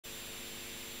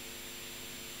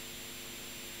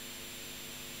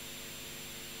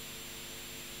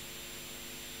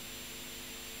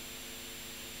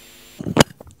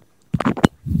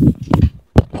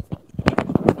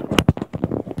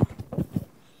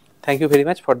Thank you very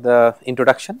much for the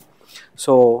introduction.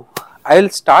 So, I will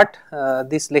start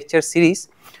this lecture series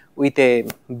with a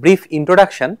brief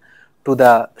introduction to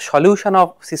the solution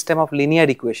of system of linear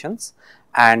equations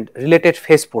and related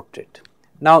phase portrait.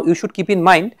 Now, you should keep in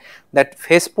mind that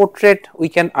phase portrait we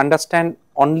can understand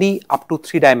only up to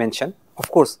 3 dimension.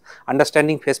 Of course,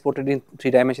 understanding phase portrait in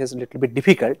 3 dimensions is a little bit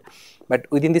difficult, but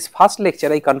within this first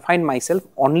lecture I confine myself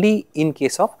only in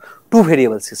case of 2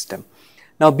 variable system.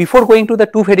 Now, before going to the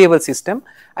 2 variable system,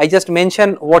 I just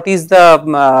mention what is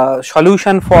the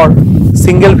solution for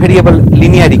single variable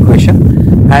linear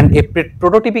equation, and a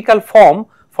prototypical form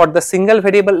for the single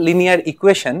variable linear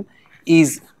equation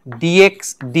is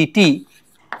dx dt.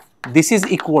 This is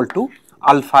equal to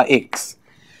alpha x.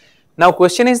 Now,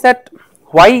 question is that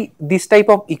why this type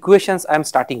of equations I am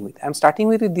starting with? I am starting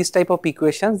with this type of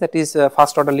equations, that is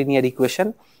first order linear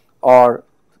equation or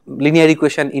linear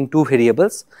equation in 2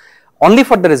 variables. Only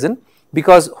for the reason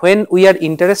because when we are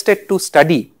interested to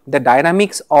study the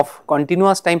dynamics of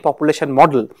continuous time population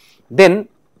model, then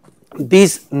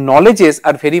these knowledges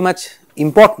are very much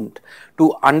important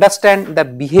to understand the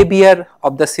behavior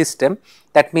of the system,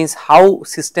 that means how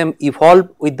system evolve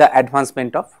with the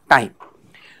advancement of time.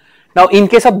 Now, in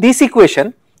case of this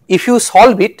equation, if you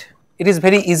solve it, it is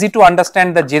very easy to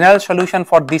understand the general solution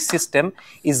for this system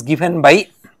is given by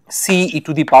c e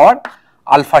to the power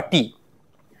alpha t.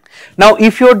 Now,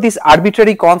 if your this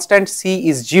arbitrary constant c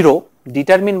is 0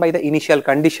 determined by the initial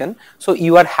condition, so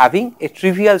you are having a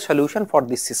trivial solution for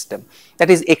this system, that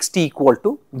is xt equal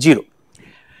to 0.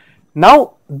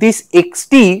 Now, this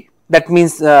xt, that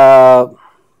means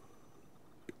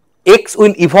x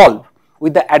will evolve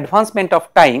with the advancement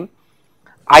of time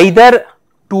either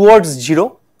towards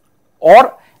 0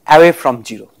 or away from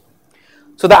 0.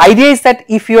 So, the idea is that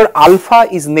if your alpha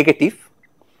is negative,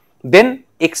 then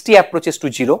xt approaches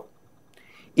to 0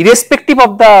 irrespective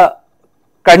of the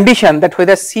condition that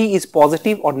whether c is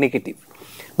positive or negative.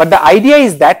 But the idea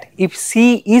is that if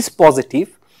c is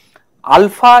positive,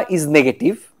 alpha is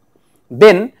negative,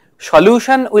 then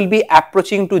solution will be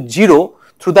approaching to 0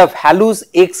 through the values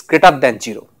x greater than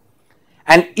 0.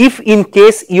 And if in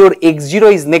case your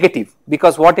x0 is negative,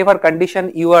 because whatever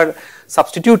condition you are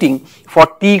substituting for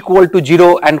t equal to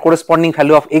 0 and corresponding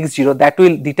value of x0, that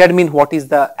will determine what is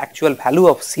the actual value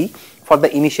of c for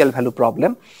the initial value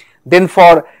problem. Then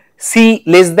for c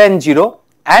less than 0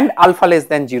 and alpha less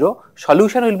than 0,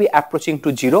 solution will be approaching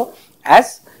to 0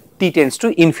 as t tends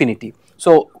to infinity.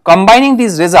 So, combining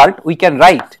this result, we can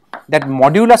write that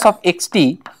modulus of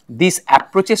xt, this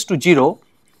approaches to 0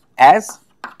 as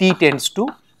t tends to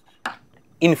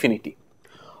infinity.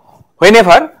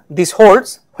 Whenever this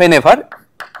holds, whenever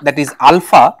that is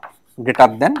alpha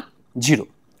greater than 0,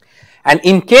 and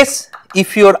in case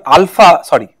if your alpha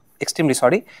extremely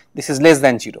sorry, this is less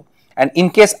than 0, and in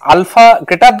case alpha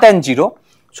greater than 0,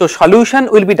 so solution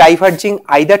will be diverging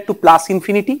either to plus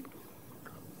infinity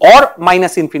or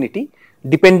minus infinity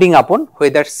depending upon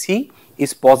whether c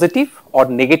is positive or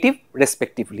negative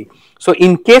respectively. So,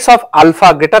 in case of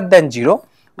alpha greater than 0,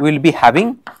 we will be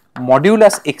having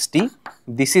modulus xt,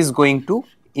 this is going to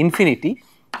infinity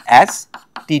as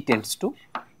t tends to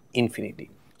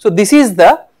infinity. So, this is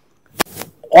the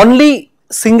only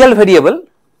single variable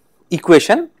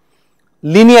equation,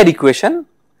 linear equation,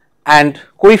 and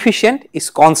coefficient is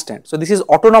constant. So, this is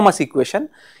autonomous equation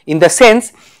in the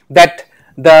sense that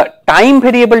the time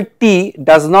variable t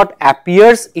does not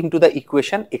appears into the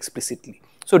equation explicitly.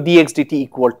 So, dx dt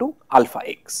equal to alpha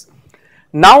x.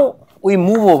 Now, we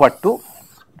move over to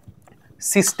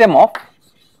system of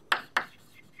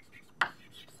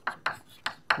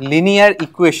linear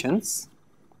equations,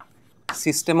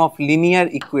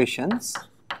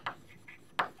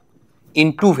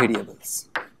 in 2 variables.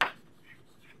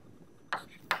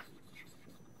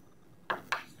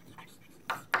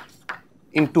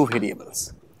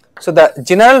 So, the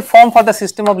general form for the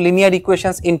system of linear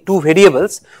equations in 2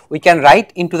 variables we can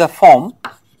write into the form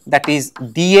that is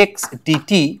dx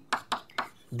dt,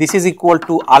 this is equal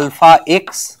to alpha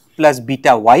x plus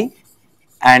beta y,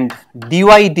 and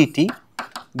dy dt,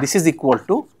 this is equal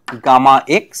to gamma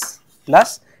x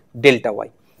plus delta y.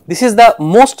 This is the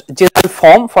most general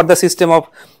form for the system of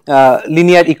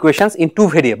linear equations in 2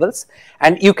 variables,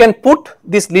 and you can put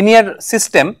this linear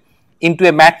system into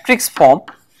a matrix form,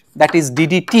 that is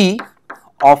ddt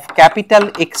of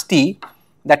capital Xt,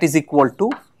 that is equal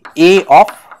to A of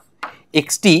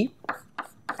xt,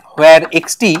 where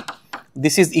xt,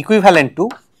 this is equivalent to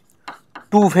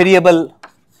 2 variable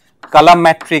column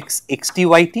matrix xt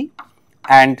yt,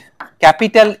 and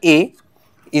capital A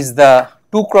is the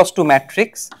 2 cross 2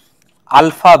 matrix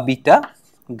alpha beta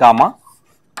gamma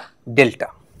delta.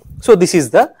 So, this is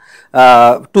the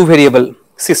two variable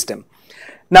system.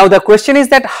 Now, the question is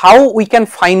that how we can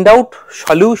find out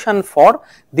solution for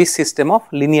this system of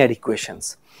linear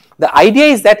equations. The idea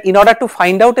is that in order to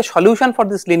find out a solution for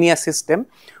this linear system,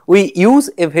 we use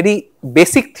a very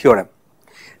basic theorem.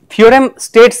 Theorem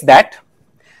states that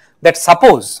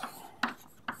suppose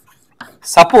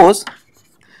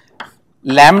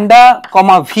lambda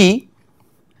comma v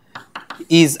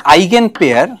is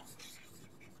eigenpair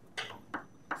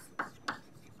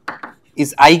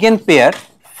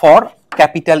for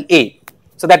capital A.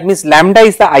 So, that means lambda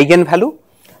is the eigenvalue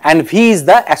and v is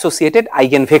the associated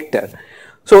eigenvector.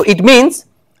 So, it means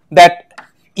that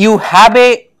you have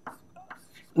a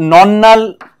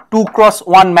non-null 2 cross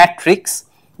 1 matrix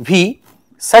V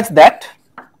such that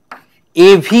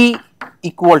AV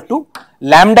equal to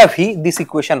lambda V, this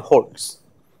equation holds.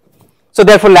 So,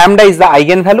 therefore, lambda is the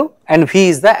eigenvalue and V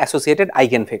is the associated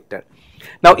eigenvector.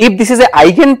 Now, if this is an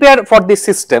eigenpair for this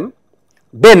system,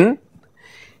 then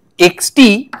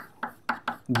xt,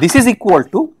 this is equal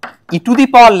to e to the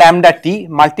power lambda t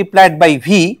multiplied by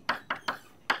V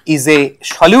is a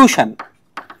solution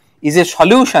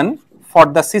for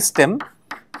the system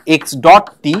x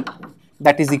dot t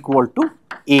that is equal to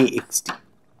axt.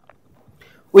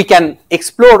 We can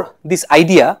explore this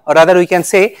idea, or rather we can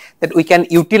say that we can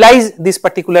utilize this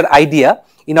particular idea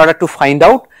in order to find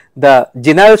out the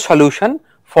general solution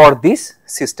for this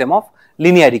system of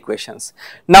linear equations.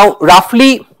 Now,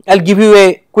 roughly I will give you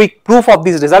a quick proof of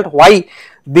this result, why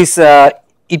this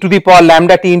e to the power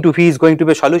lambda t into v is going to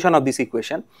be a solution of this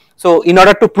equation. So, in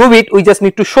order to prove it, we just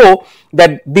need to show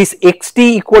that this xt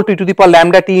equal to e to the power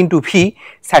lambda t into v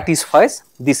satisfies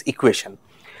this equation.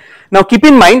 Now, keep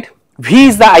in mind v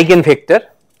is the eigenvector,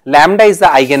 lambda is the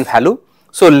eigenvalue.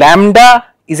 So,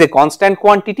 lambda is a constant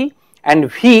quantity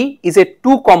and v is a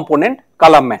 2 component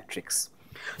column matrix.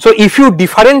 So, if you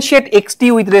differentiate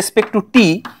xt with respect to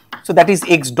t, so that is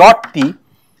x dot t,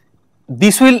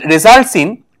 this will result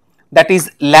in, that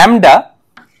is lambda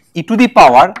e to the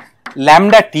power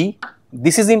lambda t,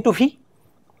 this is into v,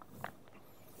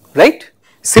 right.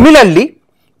 Similarly,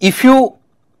 if you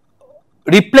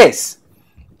replace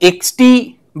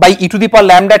xt by e to the power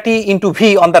lambda t into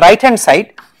v on the right hand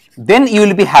side, then you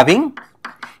will be having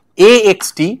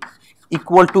axt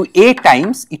equal to a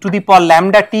times e to the power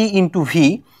lambda t into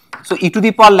v. So, e to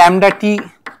the power lambda t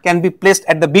can be placed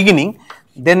at the beginning,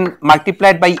 then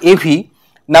multiplied by av.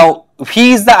 Now,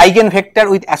 v is the eigenvector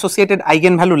with associated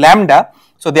eigenvalue lambda.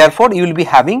 So, therefore, you will be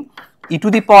having e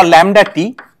to the power lambda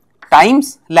t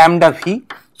times lambda v.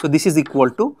 So, this is equal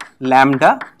to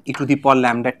lambda e to the power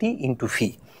lambda t into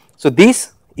v. So,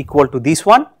 this equal to this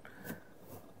one,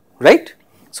 right.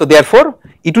 So, therefore,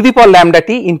 e to the power lambda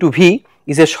t into v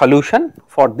is a solution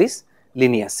for this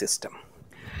linear system.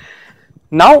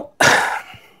 Now,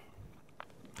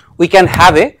 we can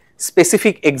have a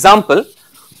specific example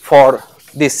for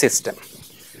this system.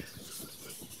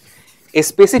 A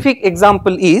specific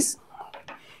example is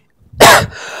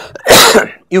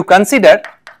you consider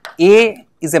A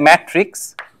is a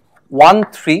matrix 1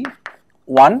 3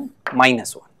 1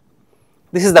 minus 1.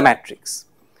 This is the matrix.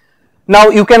 Now,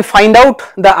 you can find out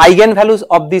the eigenvalues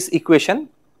of this equation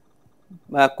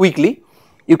quickly.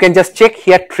 You can just check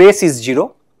here, trace is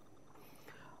 0,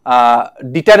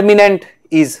 determinant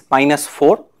is minus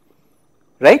 4,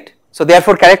 right. So,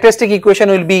 therefore, characteristic equation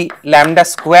will be lambda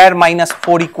square minus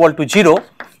 4 equal to 0,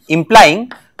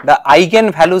 implying the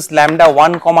eigenvalues lambda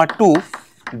 1 comma 2,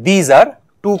 these are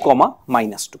 2 comma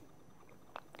minus 2.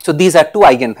 So, these are two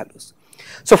eigenvalues.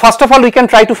 So, first of all, we can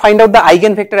try to find out the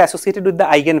eigenvector associated with the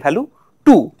eigenvalue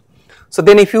 2. So,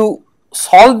 then if you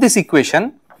solve this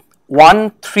equation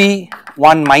 1 3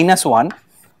 1 minus 1,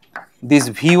 this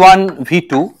v1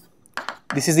 v2,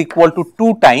 this is equal to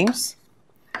 2 times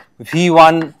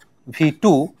v1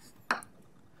 v2,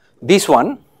 this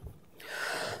one.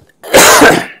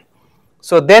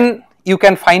 So, then you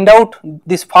can find out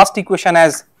this first equation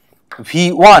as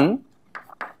v1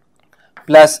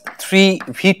 plus 3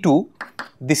 v2,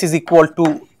 this is equal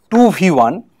to 2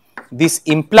 v1, this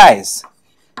implies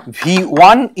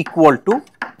v1 equal to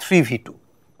 3 v2.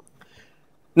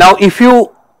 Now, if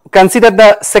you consider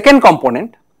the second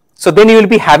component, so then you will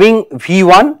be having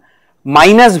v1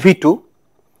 minus v2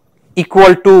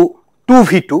 equal to 2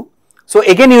 v2. So,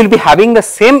 again you will be having the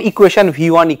same equation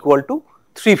v1 equal to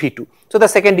 3 v2. So, the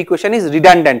second equation is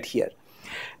redundant here.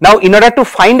 Now, in order to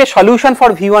find a solution for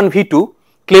v1 v2,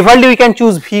 cleverly we can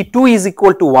choose v2 is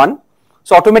equal to 1.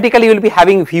 So, automatically you will be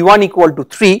having v1 equal to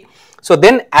 3. So,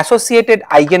 then associated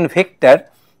eigenvector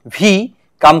v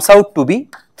comes out to be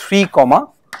 3 comma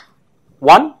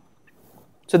 1.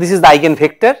 So, this is the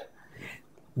eigenvector,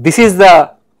 this is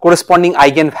the corresponding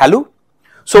eigenvalue.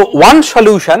 So one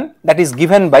solution that is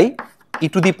given by e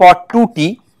to the power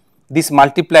 2t, this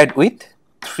multiplied with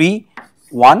 3,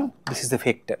 1, this is the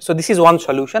vector. So this is one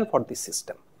solution for this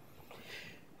system.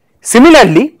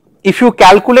 Similarly, if you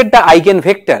calculate the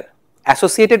eigenvector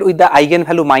associated with the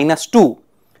eigenvalue minus 2,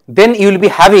 then you will be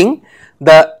having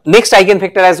the next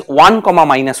eigenvector as 1 comma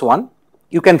minus 1.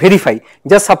 You can verify,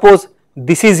 just suppose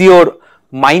this is your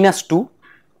minus 2.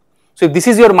 So if this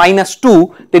is your minus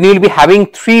 2, then you will be having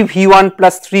 3v1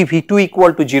 plus 3v2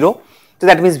 equal to 0. So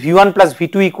that means v1 plus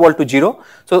v2 equal to 0.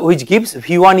 So which gives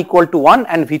v1 equal to 1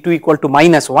 and v2 equal to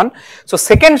minus 1. So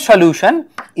second solution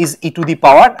is e to the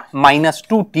power minus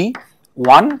 2t,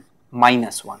 1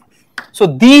 minus 1. So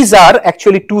these are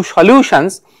actually two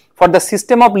solutions for the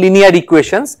system of linear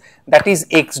equations, that is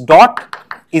x dot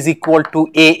is equal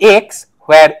to ax,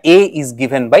 where a is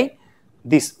given by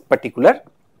this particular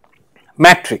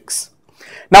matrix.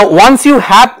 Now once you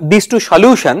have these two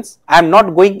solutions, I am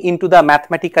not going into the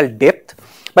mathematical depth,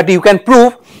 but you can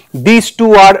prove these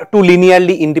two are two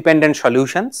linearly independent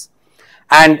solutions,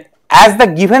 and as the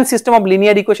given system of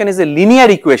linear equation is a linear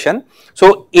equation,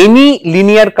 so any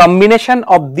linear combination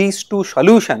of these two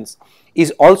solutions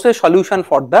is also a solution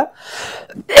for the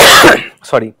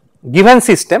given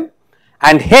system,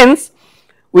 and hence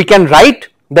we can write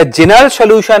the general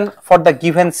solution for the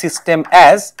given system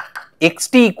as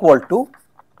xt equal to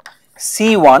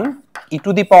c1 e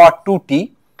to the power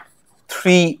 2t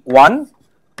 3 1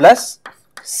 plus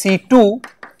c2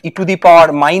 e to the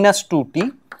power minus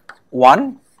 2t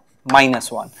 1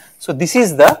 minus 1. So this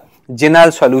is the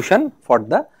general solution for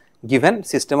the given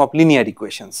system of linear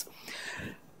equations.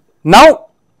 Now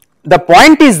the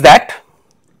point is that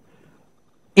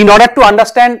in order to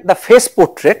understand the phase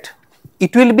portrait,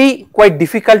 it will be quite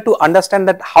difficult to understand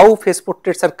that how phase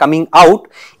portraits are coming out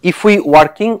if we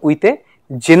working with a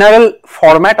general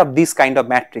format of this kind of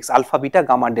matrix alpha, beta,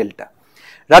 gamma, delta.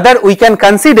 Rather we can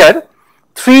consider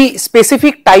three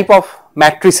specific type of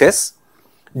matrices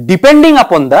depending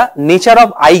upon the nature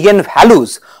of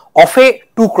eigenvalues of a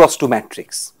 2 cross 2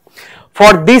 matrix.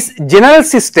 For this general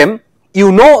system,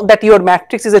 you know that your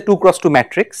matrix is a 2 cross 2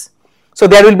 matrix. So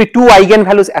there will be two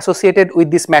eigenvalues associated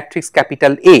with this matrix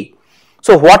capital A.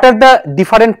 So what are the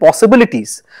different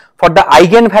possibilities for the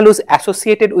eigenvalues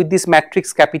associated with this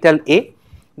matrix capital A?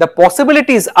 The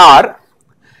possibilities are,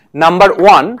 number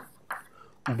 1,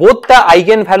 both the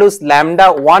eigenvalues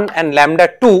lambda 1 and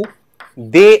lambda 2,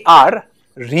 they are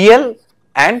real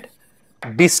and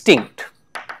distinct,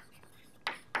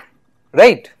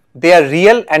 right? They are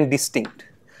real and distinct.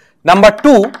 Number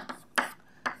 2,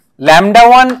 lambda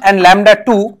 1 and lambda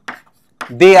 2,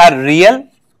 they are real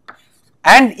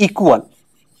and equal,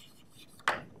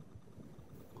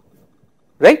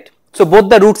 right? So both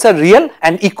the roots are real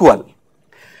and equal.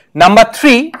 Number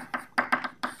 3,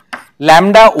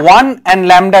 lambda 1 and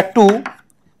lambda 2,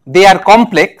 they are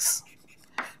complex.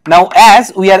 Now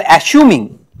as we are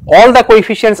assuming all the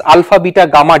coefficients alpha, beta,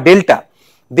 gamma, delta,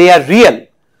 they are real.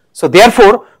 So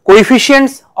therefore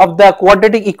coefficients of the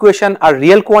quadratic equation are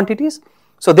real quantities.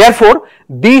 So therefore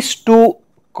these two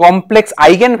complex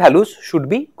eigenvalues should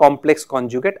be complex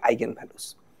conjugate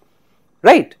eigenvalues,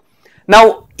 right?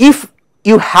 Now if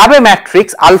you have a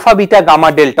matrix alpha, beta,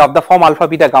 gamma, delta of the form alpha,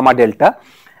 beta, gamma, delta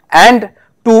and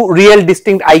two real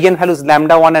distinct eigenvalues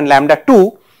lambda 1 and lambda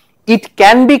 2, it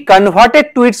can be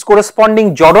converted to its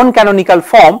corresponding Jordan canonical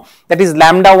form, that is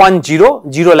lambda 1 0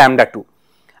 0 lambda 2.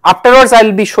 Afterwards I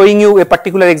will be showing you a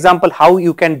particular example how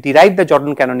you can derive the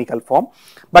Jordan canonical form,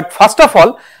 but first of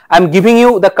all I am giving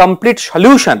you the complete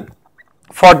solution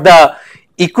for the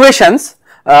equations,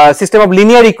 system of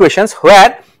linear equations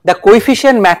where the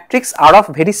coefficient matrix are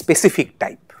of very specific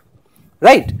type,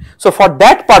 right? So for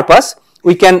that purpose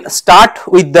we can start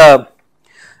with a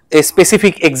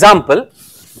specific example.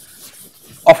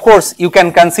 Of course you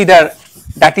can consider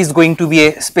that is going to be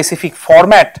a specific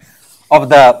format of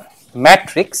the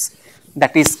matrix,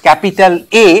 that is capital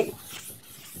A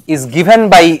is given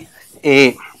by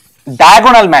a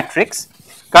diagonal matrix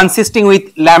consisting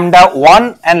with lambda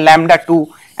 1 and lambda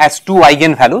 2 as two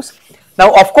eigenvalues.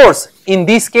 Now of course in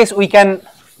this case we can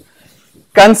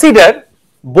consider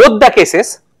both the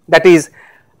cases, that is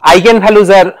eigenvalues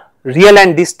are real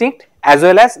and distinct as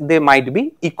well as they might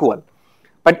be equal.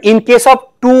 But in case of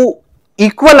two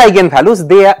equal eigenvalues,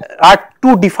 they are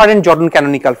two different Jordan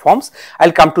canonical forms. I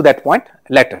will come to that point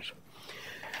later.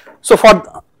 So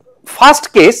for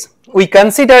first case we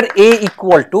consider A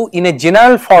equal to, in a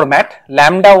general format,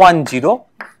 lambda 1 0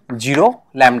 0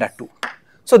 lambda 2.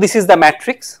 So this is the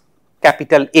matrix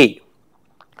capital A.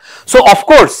 So of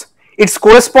course its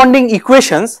corresponding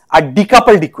equations are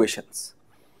decoupled equations,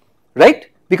 right?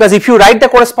 because if you write the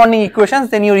corresponding equations,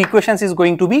 then your equations is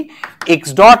going to be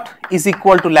x dot is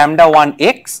equal to lambda 1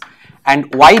 x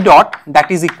and y dot that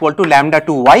is equal to lambda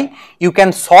 2 y. You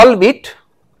can solve it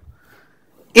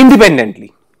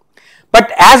independently,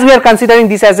 but as we are considering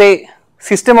this as a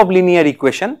system of linear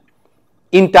equation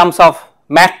in terms of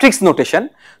matrix notation,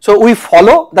 so we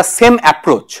follow the same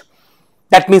approach.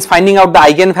 That means finding out the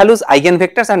eigenvalues,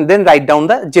 eigenvectors, and then write down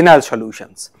the general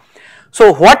solutions.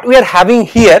 So what we are having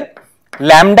here,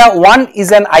 lambda 1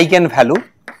 is an eigenvalue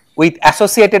with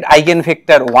associated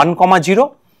eigenvector 1,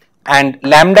 0, and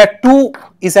lambda 2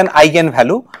 is an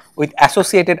eigenvalue with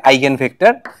associated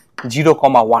eigenvector 0,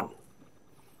 1,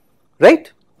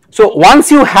 right. So once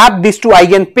you have these two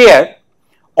eigenpair,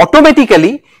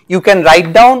 automatically you can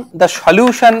write down the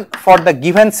solution for the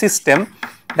given system,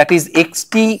 that is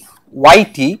xt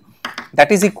yt, that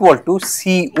is equal to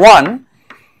c1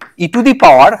 e to the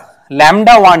power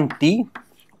lambda 1t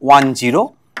 1,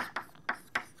 0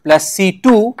 plus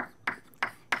c2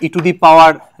 e to the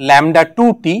power lambda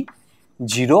 2t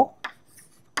 0,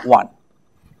 1,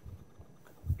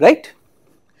 right.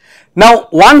 Now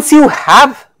once you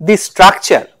have this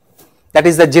structure, that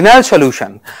is the general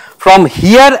solution, from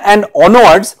here and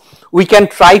onwards we can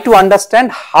try to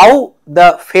understand how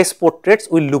the phase portraits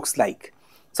will looks like.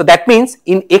 So that means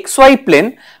in xy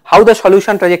plane how the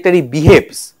solution trajectory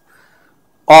behaves,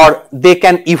 or they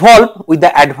can evolve with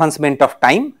the advancement of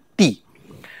time t.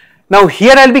 Now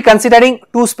here I will be considering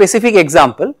two specific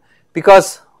example,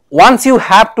 because once you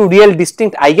have two real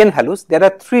distinct eigenvalues, there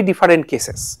are three different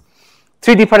cases.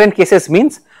 Three different cases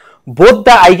means both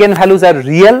the eigenvalues are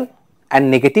real and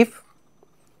negative,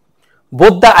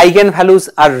 both the eigenvalues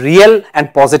are real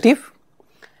and positive,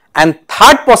 and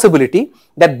third possibility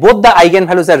that both the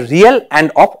eigenvalues are real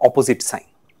and of opposite sign.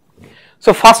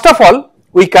 So first of all,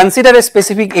 we consider a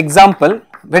specific example,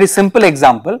 very simple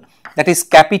example, that is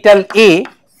capital A.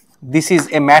 This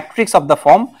is a matrix of the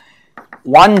form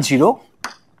 1, 0,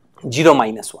 0,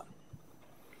 minus 1,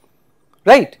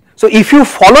 right. So if you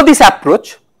follow this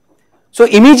approach, so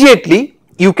immediately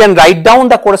you can write down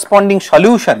the corresponding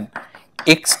solution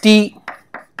xt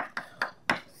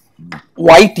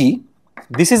yt,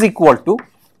 this is equal to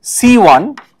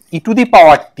c1 e to the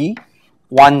power t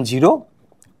 1, 0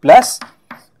 plus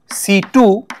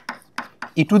c2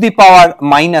 e to the power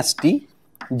minus t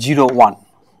 0, 1,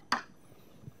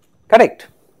 correct,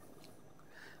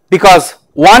 because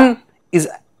 1 is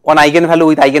one eigenvalue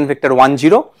with eigenvector 1,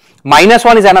 0, minus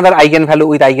 1 is another eigenvalue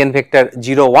with eigenvector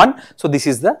 0, 1. So this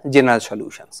is the general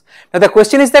solutions. Now the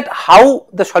question is that how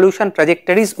the solution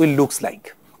trajectories will looks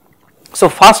like. So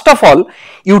first of all,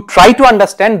 you try to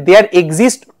understand there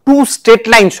exist two straight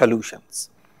line solutions.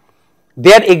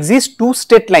 There exist two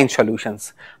straight line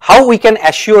solutions. How we can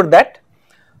assure that?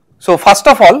 So first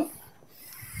of all,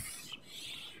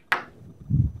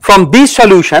 from this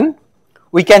solution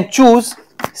we can choose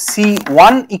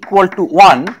C1 equal to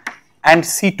 1 and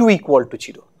C2 equal to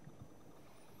 0.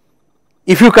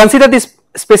 If you consider these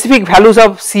specific values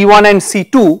of C1 and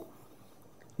C2,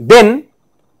 then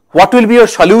what will be your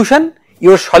solution?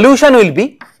 Your solution will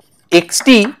be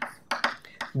xt,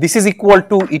 this is equal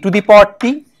to e to the power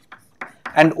t,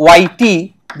 and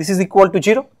yt, this is equal to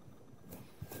 0,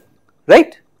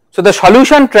 right. So the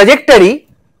solution trajectory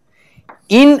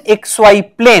in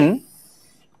xy plane,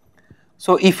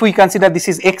 so if we consider this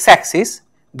is x axis,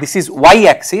 this is y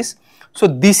axis, so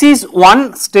this is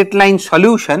one straight line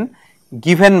solution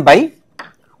given by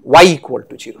y equal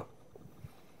to 0,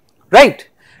 right.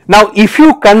 Now if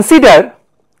you consider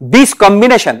this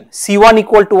combination C1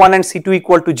 equal to 1 and C2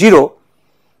 equal to 0,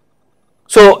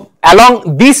 so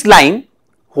along this line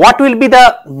what will be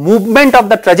the movement of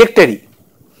the trajectory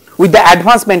with the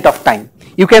advancement of time?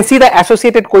 You can see the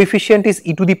associated coefficient is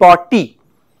e to the power t.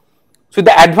 So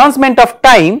the advancement of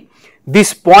time,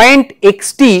 this point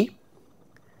xt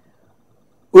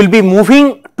will be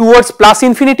moving towards plus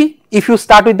infinity if you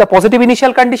start with the positive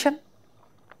initial condition,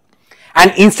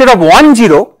 and instead of 1,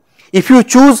 0, if you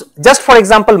choose just for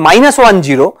example minus 1,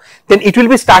 0, then it will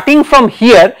be starting from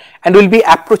here and will be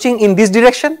approaching in this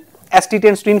direction as t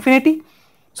tends to infinity.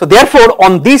 So therefore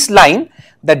on this line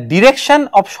the direction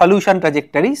of solution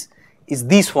trajectories is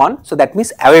this one, so that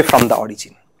means away from the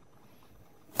origin,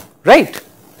 right.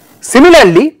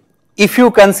 Similarly, if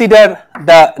you consider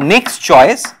the next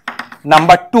choice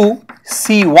number 2,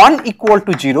 C1 equal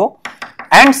to 0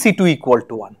 and C2 equal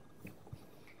to 1.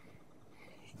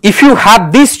 If you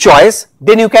have this choice,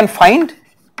 then you can find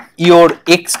your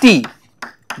xt,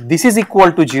 this is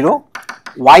equal to 0,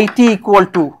 yt equal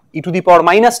to e to the power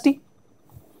minus t.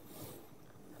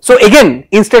 So again,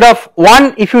 instead of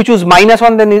 1, if you choose minus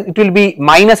 1, then it will be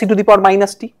minus e to the power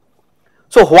minus t.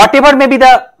 So whatever may be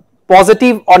the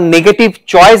positive or negative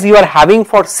choice you are having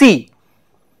for C,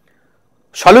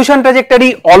 solution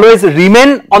trajectory always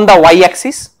remain on the y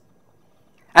axis,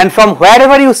 and from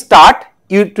wherever you start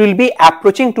it will be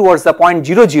approaching towards the point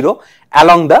 0 0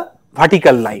 along the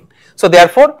vertical line. So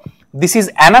therefore this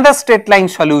is another straight line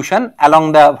solution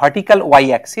along the vertical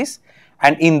y axis,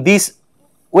 and in this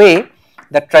way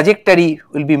the trajectory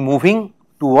will be moving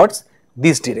towards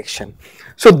this direction.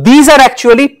 So these are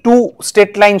actually two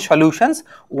straight line solutions.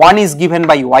 One is given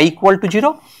by y equal to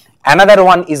 0, another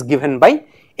one is given by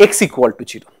x equal to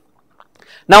 0.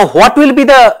 Now what will be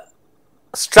the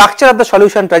structure of the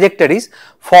solution trajectories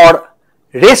for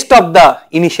rest of the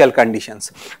initial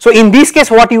conditions? So in this case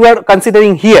what you are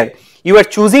considering here, you are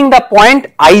choosing the point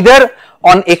either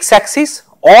on x axis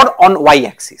or on y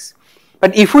axis.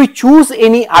 But if we choose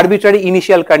any arbitrary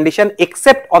initial condition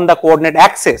except on the coordinate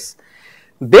axis,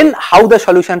 then how the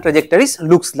solution trajectories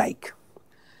looks like?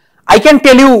 I can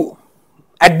tell you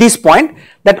at this point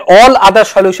that all other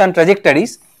solution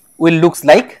trajectories will looks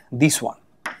like this one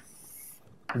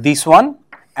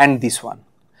and this one.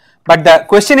 But the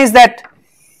question is that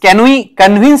can we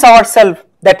convince ourselves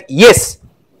that yes,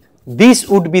 this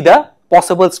would be the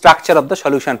possible structure of the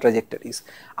solution trajectories?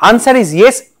 Answer is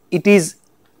yes, it is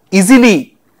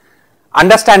easily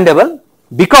understandable,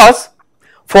 because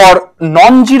for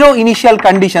non-zero initial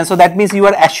condition, so that means you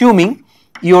are assuming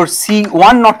your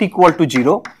C1 not equal to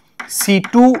 0,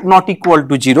 C2 not equal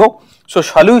to 0, so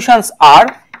solutions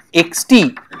are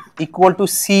xt equal to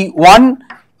C1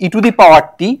 e to the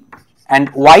power t and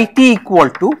yt equal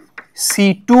to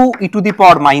C2 e to the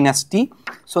power minus t.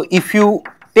 So if you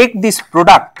take this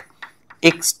product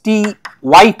xt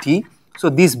yt, so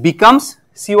this becomes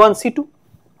C1 C2,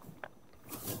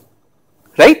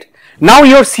 right? Now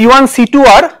your C1 C2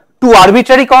 are two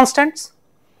arbitrary constants.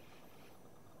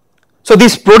 So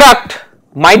this product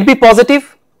might be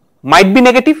positive, might be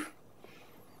negative.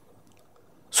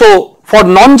 So for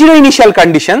non-zero initial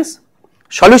conditions,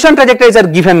 solution trajectories are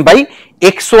given by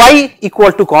xy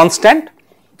equal to constant,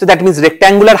 so that means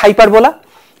rectangular hyperbola.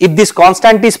 If this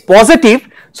constant is positive,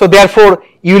 so therefore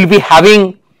you will be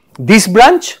having this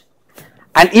branch,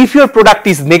 and if your product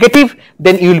is negative,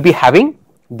 then you will be having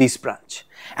this branch.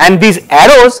 And these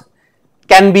arrows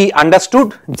can be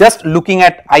understood just looking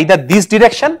at either this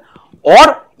direction,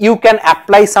 or you can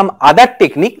apply some other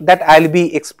technique that I will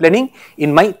be explaining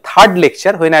in my third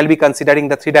lecture when I will be considering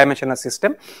the three-dimensional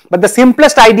system. But the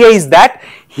simplest idea is that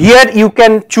here you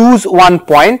can choose one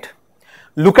point,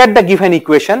 look at the given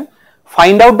equation,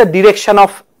 find out the direction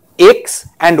of x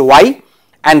and y,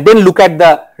 and then look at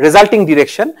the resulting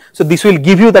direction. So this will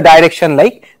give you the direction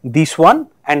like this one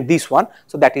and this one,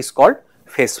 so that is called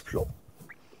phase flow,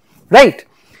 right?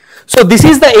 So this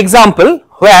is the example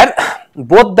where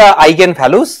both the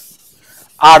eigenvalues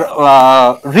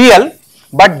are real,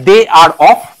 but they are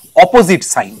of opposite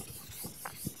sign.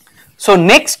 So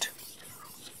next,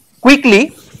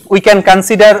 quickly we can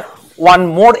consider one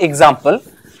more example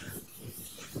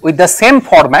with the same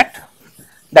format,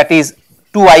 that is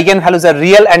two eigenvalues are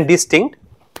real and distinct,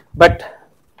 but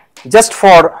just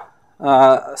for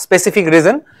specific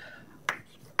reason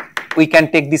we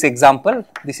can take this example.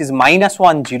 This is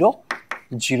 -1 0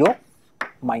 0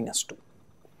 -2,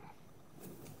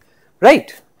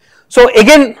 right? So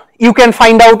again you can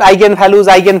find out eigenvalues,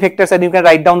 eigenvectors, and you can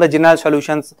write down the general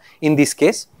solutions in this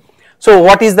case. So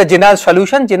what is the general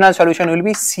solution? General solution will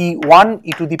be C1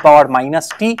 e to the power minus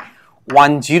t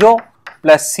 1 0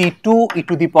 plus C2 e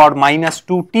to the power minus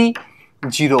 2t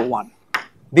 0 1,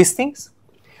 these things.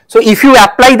 So if you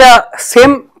apply the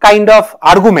same kind of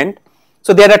argument,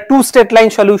 so there are two straight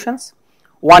line solutions,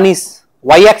 one is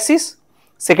y axis,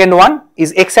 second one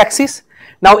is x axis.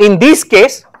 Now in this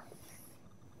case,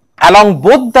 along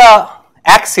both the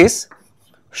axes,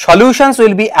 solutions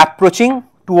will be approaching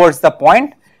towards the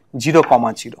point 0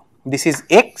 comma 0. This is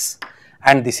x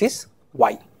and this is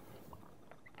y,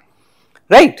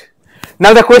 right?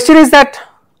 Now the question is that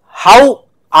how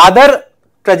other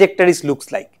trajectories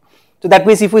looks like. So that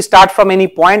means if we start from any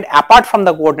point apart from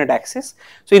the coordinate axis,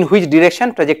 so in which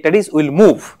direction trajectories will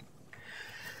move.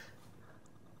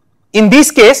 In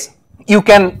this case you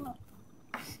can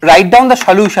write down the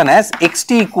solution as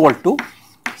xt equal to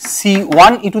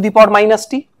C1 e to the power minus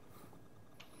t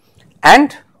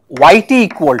and yt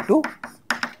equal to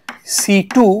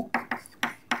C2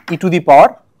 e to the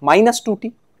power minus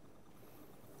 2t,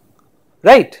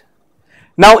 right?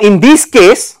 Now in this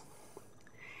case,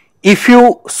 if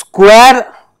you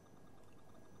square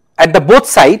at the both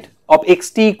side of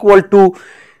xt equal to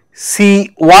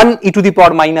C1 e to the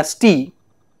power minus t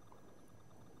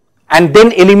and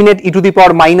then eliminate e to the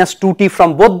power minus 2t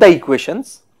from both the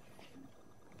equations,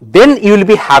 then you will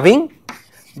be having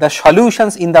the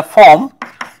solutions in the form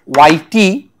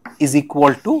yt is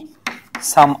equal to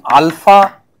some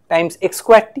alpha times x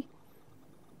square t.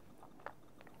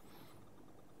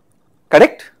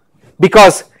 Correct?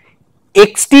 Because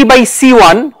xt by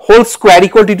c1 whole square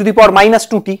equal to e to the power minus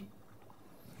 2t,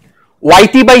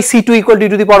 yt by c2 equal to e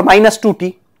to the power minus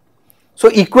 2t. So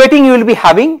equating you will be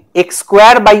having x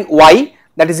square by y,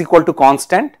 that is equal to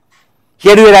constant.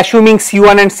 Here we are assuming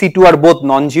c1 and c2 are both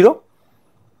non-zero,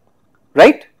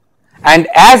 right? And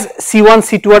as c1,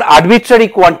 c2 are arbitrary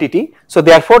quantity, so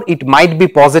therefore it might be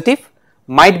positive,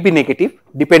 might be negative,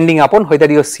 depending upon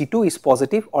whether your c2 is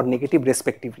positive or negative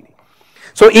respectively.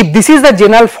 So if this is the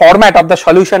general format of the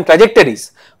solution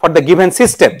trajectories for the given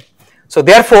system, so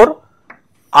therefore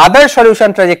other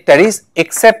solution trajectories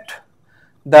except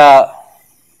the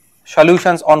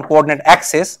solutions on coordinate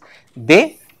axis,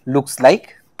 they looks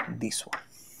like this one,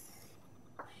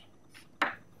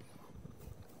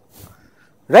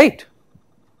 right?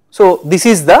 So this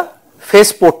is the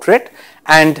phase portrait,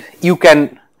 and you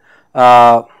can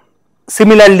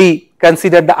similarly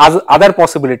consider the other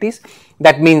possibilities.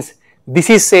 That means this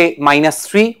is say minus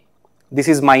 3, this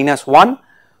is minus 1.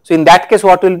 So in that case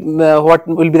what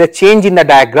will be the change in the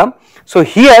diagram? So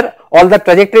here all the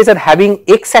trajectories are having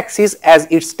x axis as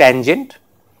its tangent,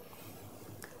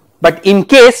 but in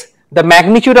case the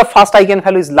magnitude of first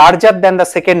eigenvalue is larger than the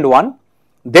second one,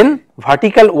 then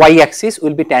vertical y axis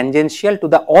will be tangential to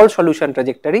the all solution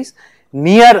trajectories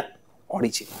near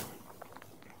origin,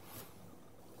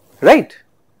 right?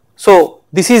 So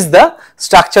this is the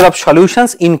structure of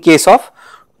solutions in case of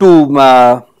two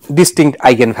distinct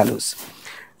eigenvalues.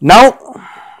 Now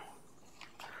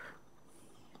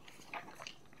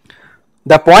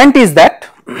the point is that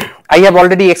I have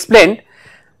already explained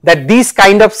that this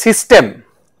kind of system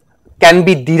can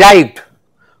be derived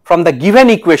from the given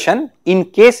equation in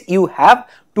case you have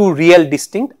two real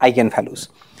distinct eigenvalues.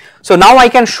 So now I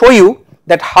can show you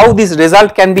that how this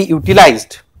result can be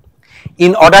utilized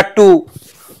in order to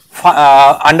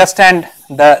understand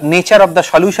the nature of the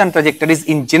solution trajectories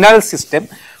in general system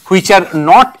which are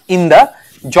not in the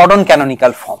Jordan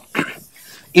canonical form.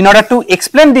 In order to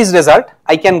explain this result,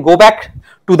 I can go back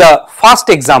to the first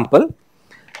example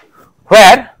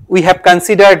where we have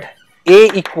considered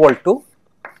A equal to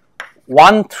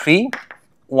 1, 3,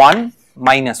 1,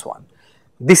 minus 1.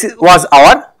 This was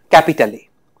our capital A.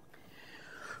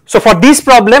 So for this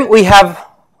problem we have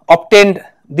obtained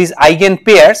these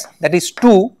eigenpairs, that is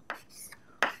 2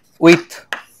 with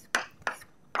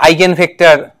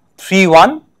eigenvector 3,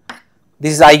 1.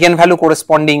 This is eigenvalue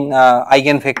corresponding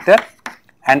eigenvector,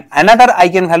 and another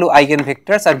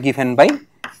eigenvectors are given by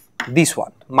this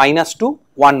one, minus 2,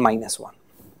 1, minus 1.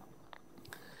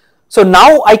 So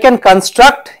now I can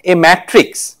construct a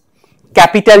matrix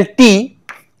capital T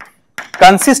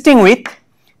consisting with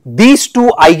these two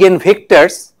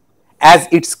eigenvectors as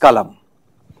its column.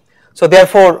 So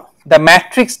therefore the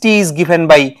matrix T is given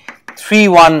by 3,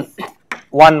 1,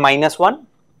 1, minus 1.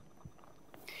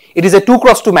 It is a 2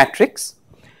 cross 2 matrix.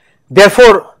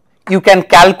 Therefore you can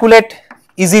calculate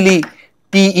easily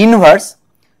T inverse.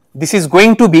 This is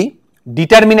going to be,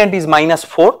 determinant is minus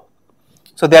 4.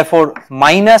 So therefore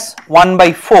minus 1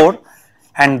 by 4,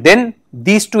 and then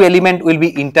these two elements will be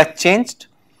interchanged,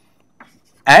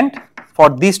 and for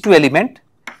these two elements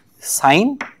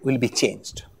sign will be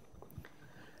changed.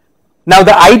 Now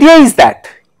the idea is that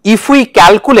if we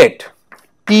calculate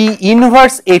T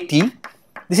inverse AT,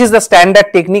 this is the standard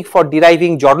technique for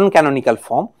deriving Jordan canonical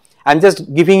form. I am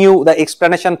just giving you the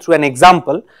explanation through an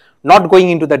example, not going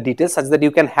into the details, such that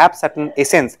you can have certain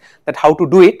essence that how to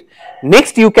do it.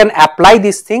 Next you can apply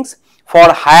these things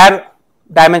for higher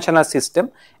dimensional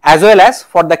system as well as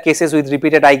for the cases with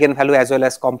repeated eigenvalue as well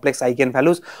as complex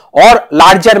eigenvalues, or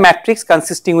larger matrix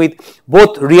consisting with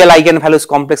both real eigenvalues,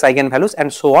 complex eigenvalues,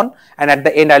 and so on. And at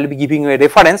the end I will be giving you a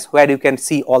reference where you can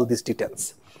see all these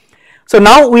details. So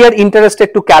now we are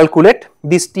interested to calculate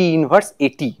this T inverse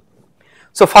AT.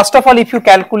 So first of all, if you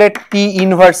calculate T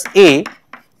inverse A,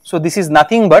 so this is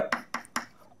nothing but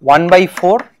 1 by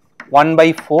 4, 1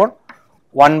 by 4,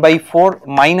 1 by 4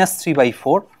 minus 3 by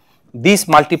 4, this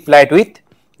multiplied with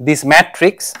this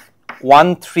matrix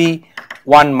 1, 3,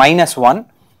 1, minus 1.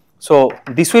 So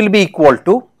this will be equal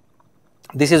to,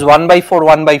 this is 1 by 4,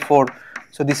 1 by 4,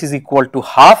 so this is equal to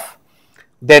half.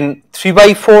 Then 3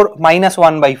 by 4 minus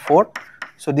 1 by 4,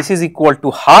 so this is equal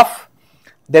to half.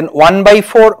 Then 1 by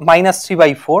 4 minus 3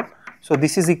 by 4, so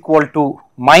this is equal to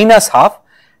minus half,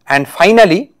 and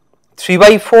finally 3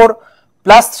 by 4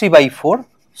 plus 3 by 4,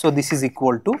 so this is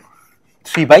equal to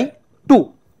 3 by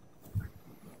 2.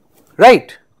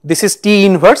 right? This is T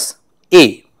inverse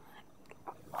A.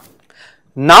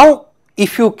 Now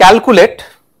if you calculate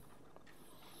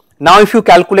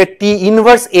T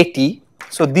inverse AT,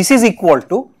 so this is equal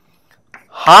to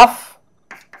half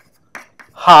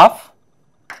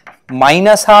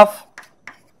minus half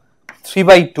 3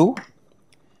 by 2,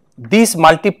 this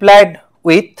multiplied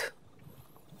with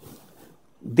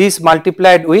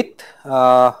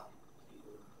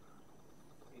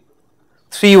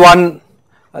 3 1,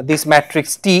 this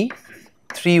matrix T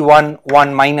 3 1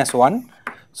 1 minus 1.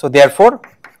 So therefore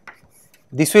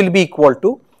this will be equal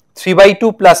to 3 by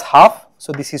 2 plus half,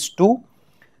 so this is 2,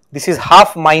 this is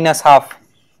half minus half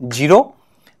 0,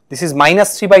 this is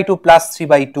minus 3 by 2 plus 3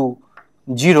 by 2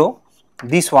 0,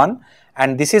 this one,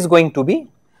 and this is going to be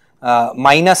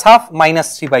minus half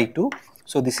minus 3 by 2,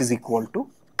 so this is equal to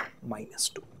minus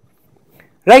 2,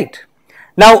 right.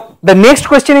 Now the next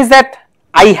question is that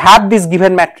I have this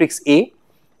given matrix A,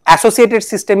 associated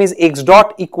system is x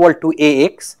dot equal to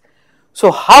Ax. So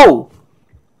how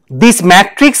this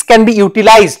matrix can be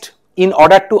utilized in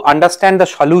order to understand the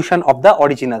solution of the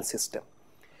original system?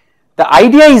 The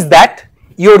idea is that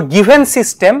your given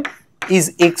system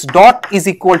is x dot is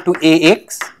equal to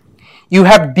Ax, you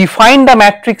have defined the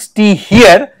matrix T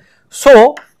here,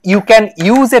 so you can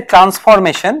use a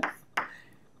transformation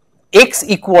x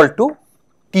equal to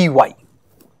Ty.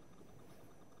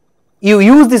 You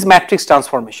use this matrix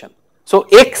transformation. So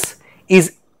x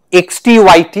is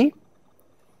xtyt,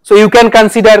 so you can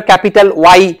consider capital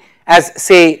Y as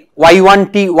say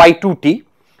y1t, y2t,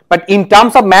 but in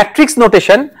terms of matrix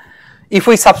notation, if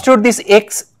we substitute this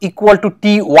x equal to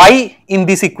Ty in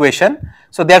this equation,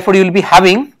 so therefore you will be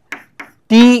having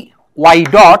Ty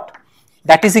dot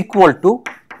that is equal to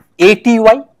Aty,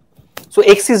 so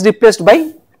x is replaced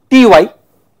by Ty,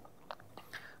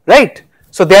 right.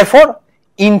 So therefore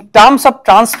in terms of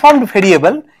transformed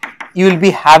variable, you will be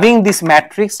having this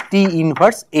matrix T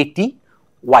inverse Aty.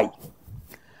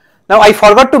 Now I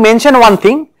forgot to mention one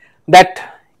thing,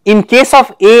 that in case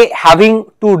of A having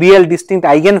two real distinct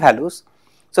eigenvalues,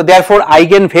 so therefore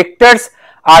eigenvectors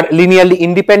are linearly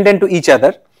independent to each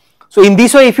other. So in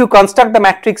this way, if you construct the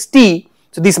matrix T,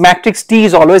 so this matrix T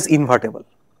is always invertible,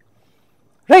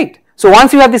 right. So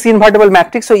once you have this invertible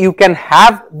matrix, so you can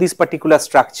have this particular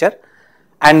structure,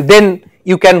 and then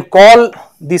you can call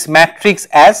this matrix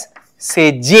as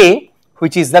say J,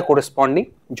 which is the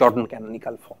corresponding Jordan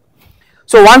canonical form.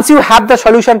 So once you have the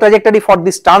solution trajectory for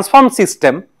this transformed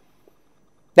system,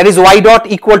 that is y dot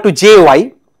equal to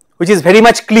Jy, which is very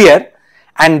much clear,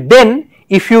 and then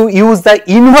if you use the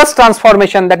inverse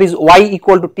transformation, that is y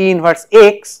equal to T inverse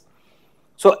x,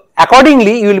 so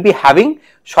accordingly you will be having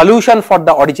solution for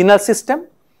the original system,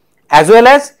 as well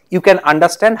as you can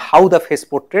understand how the phase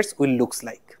portraits will looks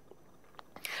like.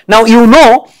 Now you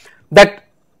know that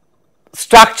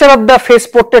structure of the phase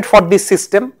portrait for this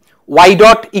system, y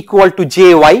dot equal to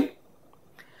Jy.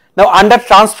 Now under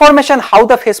transformation, how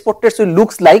the phase portraits will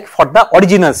looks like for the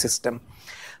original system.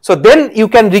 So then you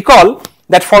can recall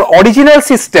that for original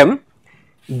system,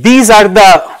 these are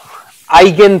the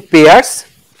eigen pairs.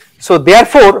 So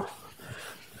therefore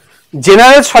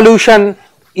general solution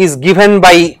is given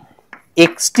by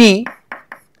xt,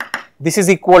 this is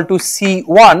equal to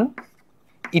C1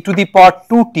 e to the power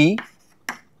 2t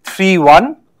 3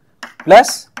 1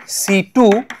 plus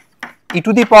C2 e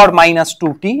to the power minus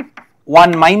 2t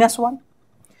 1 minus 1.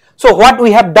 So what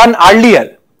we have done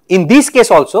earlier, in this case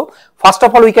also, first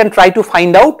of all we can try to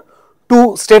find out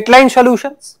two straight line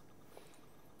solutions.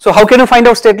 So how can you find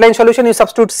out straight line solution? You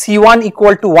substitute C1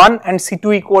 equal to 1 and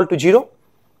C2 equal to 0.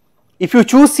 If you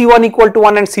choose C1 equal to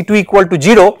 1 and C2 equal to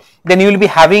 0, then you will be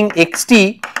having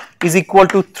xt is equal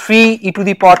to 3 e to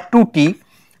the power 2t,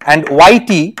 and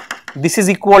yt, this is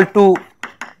equal to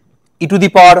e to the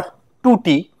power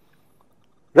 2t,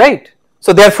 right.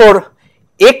 So therefore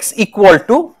x equal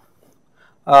to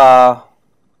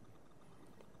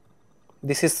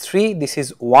this is 3, this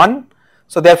is 1.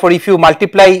 So therefore if you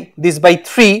multiply this by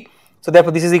 3, so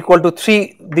therefore this is equal to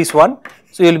 3, this one,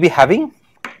 so you will be having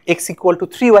x equal to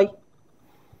 3y.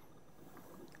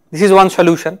 This is one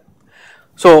solution.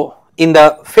 So in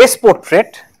the phase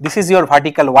portrait, this is your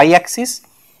vertical y axis,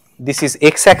 this is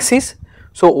x axis.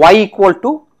 So y equal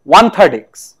to 1/3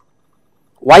 x.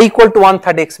 Y equal to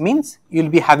 1/3 x means you will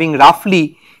be having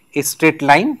roughly a straight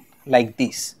line like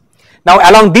this. Now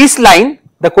along this line,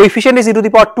 the coefficient is e to the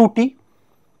power 2t.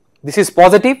 This is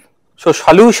positive. So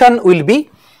solution will be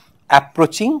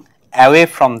approaching away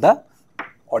from the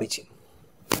origin,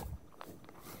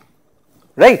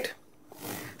 right.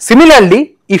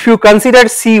 Similarly, if you consider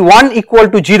C1 equal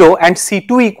to 0 and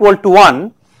C2 equal to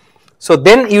 1, so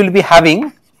then you will be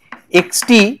having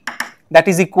xt that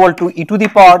is equal to e to the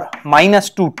power minus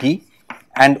 2t,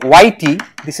 and yt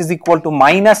this is equal to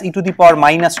minus e to the power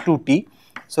minus 2t.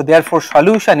 So therefore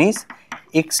solution is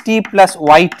xt plus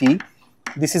yt,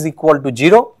 this is equal to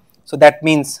 0. So that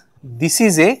means this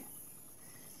is a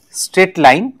straight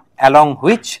line along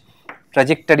which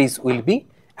trajectories will be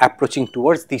approaching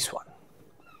towards this one,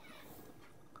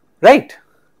 right.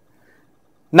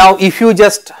 Now if you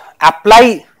just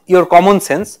apply your common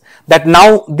sense that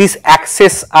now these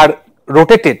axes are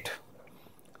rotated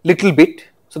little bit,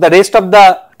 so the rest of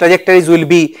the trajectories will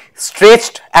be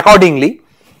stretched accordingly.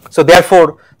 So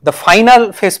therefore the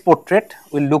final phase portrait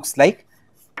will looks like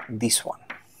this one.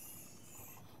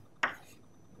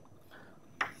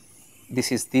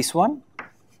 This is this one,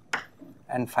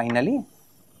 and finally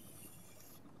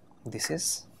this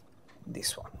is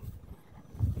this one,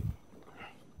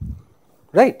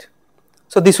 right.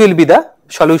 So this will be the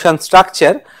solution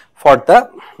structure for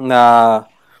the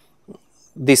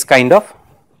this kind of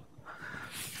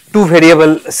two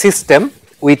variable system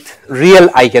with real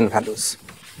eigenvalues.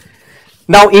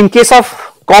 Now in case of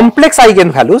complex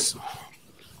eigenvalues,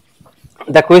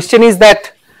 the question is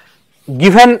that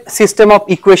given system of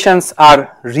equations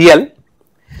are real,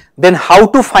 then how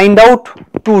to find out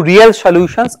two real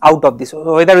solutions out of this,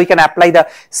 whether we can apply the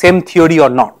same theory or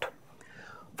not.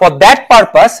 For that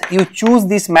purpose you choose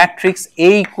this matrix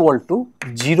A equal to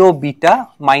 0 beta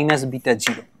minus beta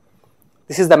 0.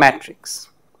 This is the matrix.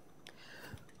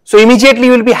 So immediately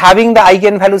you will be having the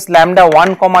eigenvalues lambda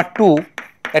 1 comma 2,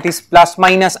 that is plus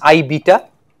minus I beta.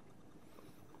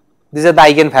 These are the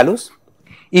eigenvalues.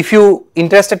 If you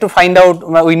interested to find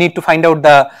out, we need to find out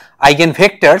the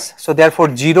eigenvectors. So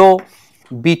therefore 0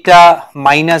 beta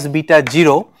minus beta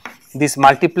 0, this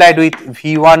multiplied with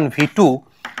v1 v2.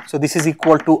 So this is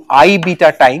equal to I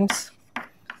beta times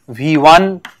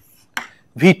v1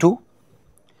 v2.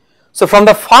 So from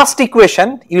the first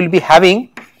equation you will be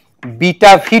having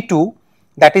beta v2,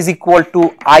 that is equal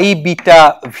to I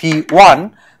beta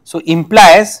v1. So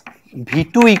implies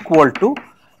v2 equal to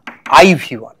I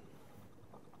v1,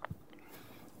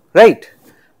 right.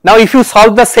 Now if you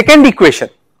solve the second equation,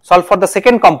 solve for the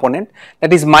second component,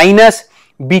 that is minus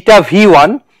beta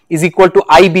v1 is equal to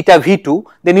I beta v2,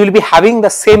 then you will be having the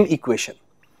same equation,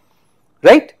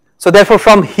 right. So therefore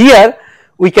from here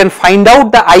we can find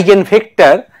out the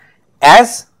eigenvector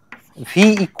as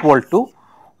v equal to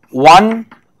 1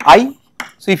 I.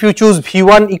 So if you choose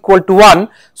v1 equal to 1,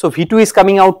 so v2 is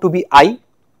coming out to be I,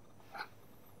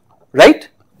 right.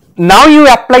 Now you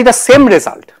apply the same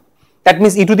result, that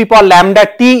means e to the power lambda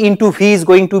t into v is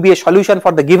going to be a solution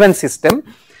for the given system.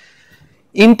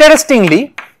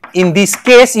 Interestingly, in this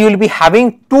case you will be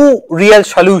having two real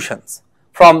solutions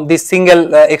from this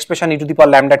single expression e to the power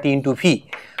lambda t into v.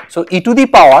 So e to the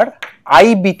power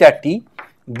I beta t,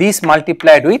 this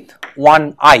multiplied with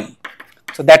 1 I.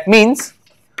 So that means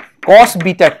cos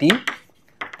beta t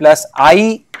plus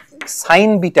I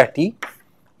sin beta t,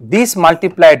 this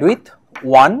multiplied with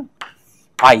 1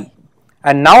 I.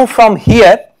 And now from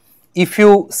here if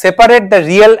you separate the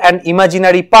real and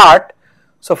imaginary part,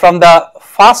 so from the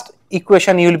first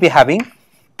equation you will be having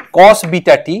cos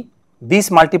beta t, this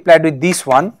multiplied with this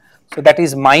one, so that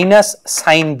is minus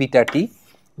sin beta t,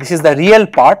 this is the real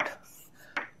part,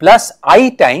 plus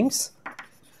I times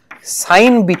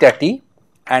sin beta t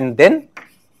and then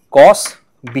cos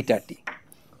beta t.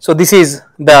 So this is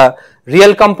the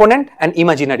real component and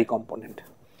imaginary component,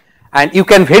 and you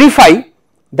can verify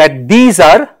that these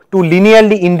are two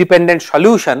linearly independent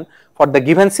solution for the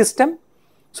given system.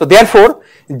 So therefore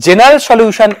general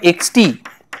solution xt,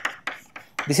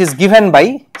 this is given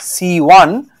by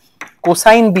C1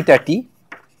 cosine beta t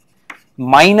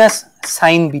minus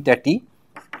sin beta t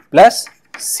plus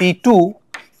C2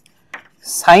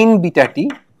 sin beta t,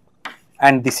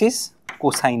 and this is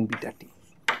cosine beta t,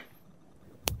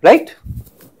 right.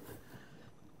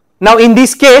 Now in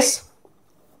this case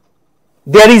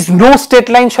there is no straight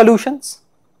line solutions,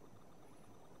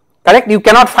 correct. You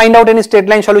cannot find out any straight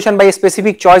line solution by a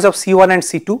specific choice of C1 and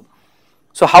C2.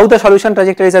 So how the solution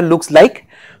trajectories are looks like?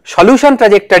 Solution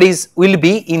trajectories will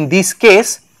be in this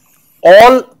case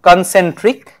all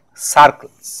concentric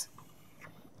circles.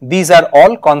 These are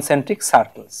all concentric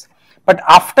circles, but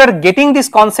after getting these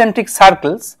concentric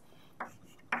circles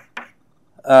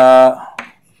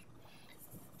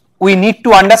we need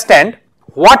to understand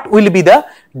what will be the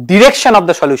direction of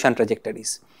the solution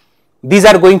trajectories. These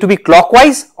are going to be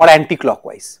clockwise or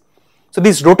anti-clockwise. So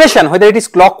this rotation, whether it is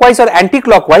clockwise or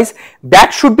anti-clockwise,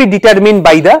 that should be determined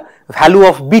by the value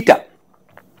of beta,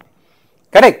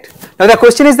 correct. Now the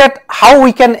question is that how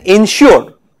we can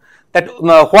ensure that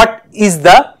what is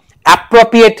the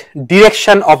appropriate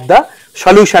direction of the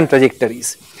solution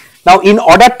trajectories. Now, in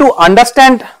order to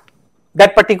understand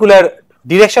that particular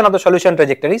direction of the solution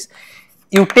trajectories,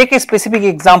 you take a specific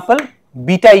example,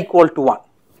 beta equal to 1,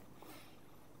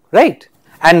 right,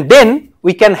 and then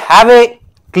we can have a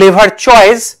clever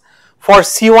choice for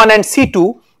C1 and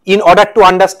C2 in order to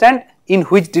understand in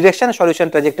which direction solution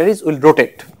trajectories will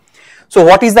rotate. So,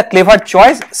 what is the clever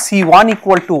choice? C1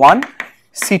 equal to 1,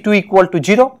 C2 equal to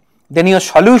 0, then your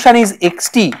solution is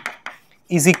xt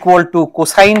is equal to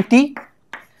cosine t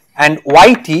and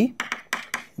yt,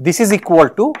 this is equal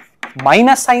to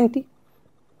minus sine t.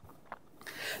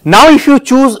 Now, if you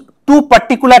choose two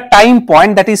particular time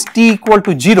point, that is t equal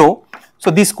to 0, so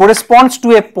this corresponds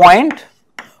to a point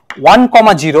 1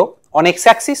 comma 0 on x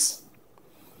axis.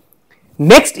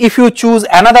 Next, if you choose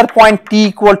another point t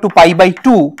equal to pi by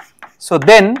 2, so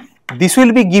then this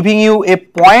will be giving you a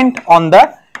point on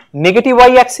the negative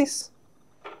y axis,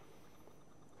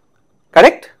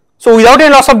 correct. So, without a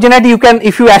loss of generality, you can,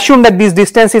 if you assume that this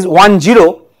distance is 1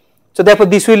 0, so therefore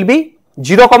this will be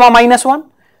 0 comma minus 1.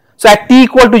 So, at t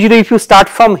equal to 0, if you start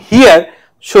from here,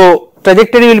 so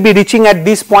trajectory will be reaching at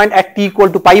this point at t equal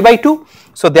to pi by 2.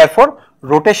 So, therefore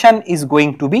rotation is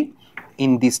going to be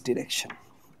in this direction,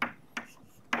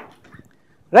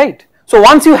 right. So,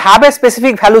 once you have a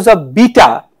specific values of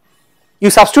beta, you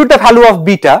substitute the value of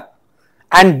beta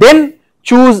and then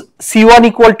choose C1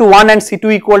 equal to 1 and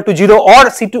C2 equal to 0, or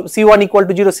C1 equal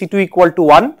to 0, C2 equal to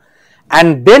 1,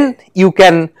 and then you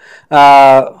can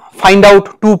find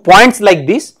out 2 points like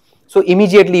this. So,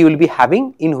 immediately you will be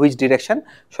having in which direction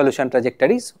solution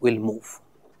trajectories will move,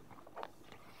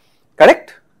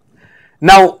 correct.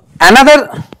 Now,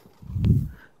 another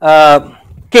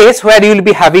case where you will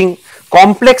be having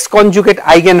complex conjugate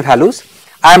eigenvalues,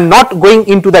 I am not going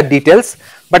into the details,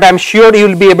 but I am sure you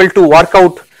will be able to work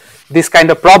out this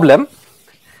kind of problem,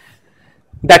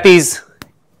 that is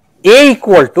A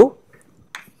equal to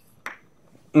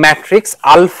matrix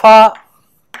alpha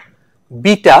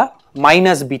beta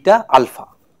minus beta alpha,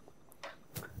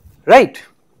 right.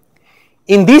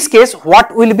 In this case,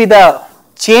 what will be the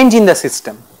change in the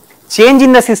system? Change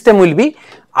in the system will be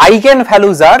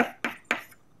eigenvalues are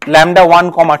lambda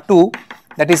 1 comma 2,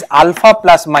 that is alpha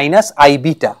plus minus I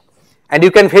beta, and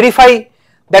you can verify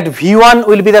that V1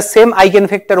 will be the same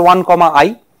eigenvector 1 comma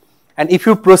I, and if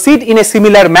you proceed in a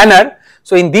similar manner,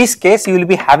 so in this case you will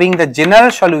be having the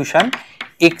general solution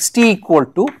xt equal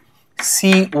to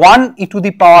C1 e to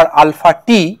the power alpha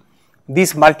t,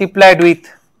 this multiplied with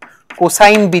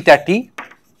cosine beta t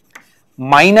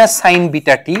minus sine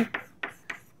beta t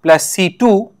plus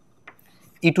C2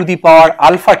 e to the power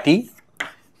alpha t,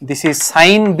 this is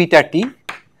sine beta t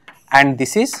and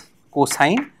this is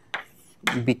cosine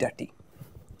beta t,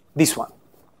 this one.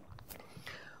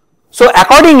 So,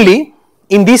 accordingly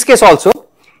in this case also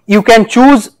you can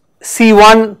choose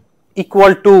C1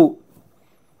 equal to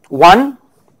 1,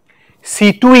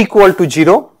 C2 equal to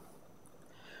 0.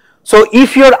 So,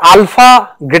 if your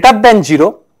alpha greater than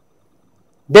 0,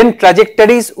 then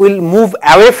trajectories will move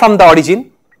away from the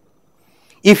origin.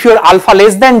 If your alpha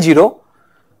less than 0,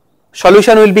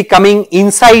 solution will be coming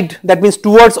inside, that means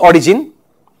towards origin,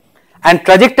 and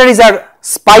trajectories are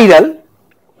spiral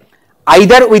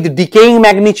either with decaying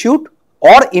magnitude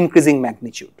or increasing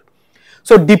magnitude.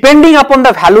 So, depending upon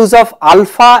the values of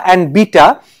alpha and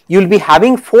beta, you will be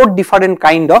having 4 different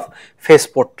kind of phase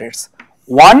portraits.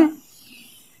 One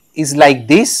is like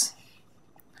this,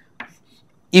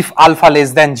 if alpha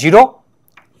less than 0,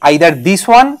 either this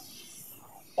one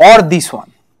or this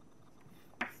one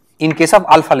in case of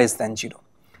alpha less than 0,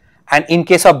 and in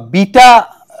case of beta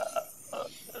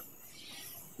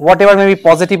whatever may be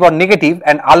positive or negative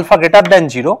and alpha greater than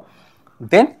 0,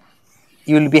 then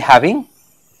you will be having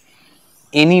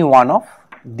any one of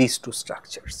these two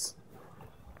structures,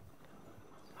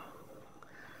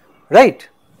 right.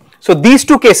 So, these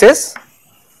two cases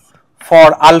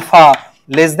for alpha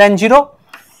less than 0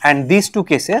 and these two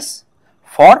cases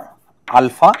for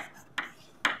alpha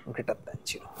greater than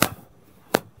 0,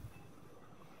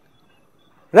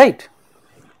 right.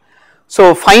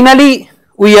 So, finally,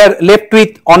 we are left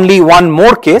with only one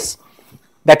more case,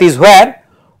 that is where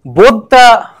both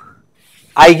the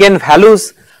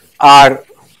eigenvalues are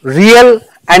real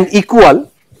and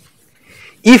equal.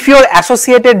 If your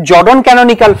associated Jordan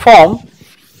canonical form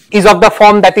is of the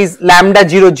form that is lambda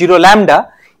 0 0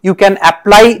 lambda, you can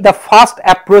apply the first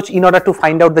approach in order to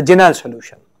find out the general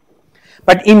solution.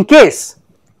 But in case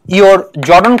your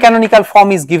Jordan canonical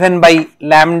form is given by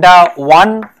lambda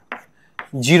 1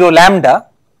 0 lambda,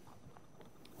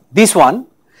 this one,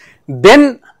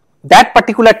 then that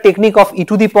particular technique of e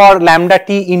to the power lambda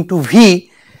t into v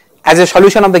as a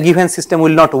solution of the given system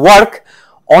will not work,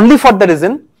 only for the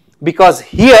reason because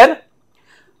here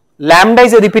lambda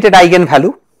is a repeated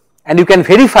eigenvalue, and you can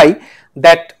verify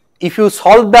that if you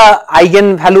solve the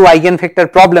eigenvalue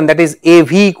eigenvector problem, that is a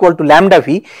v equal to lambda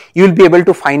v, you will be able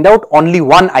to find out only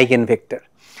one eigenvector.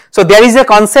 So there is a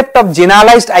concept of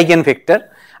generalized eigenvector.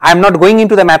 I am not going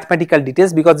into the mathematical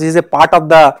details because this is a part of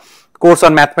the course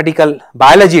on mathematical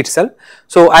biology itself.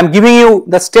 So I am giving you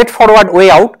the straightforward way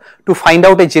out to find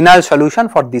out a general solution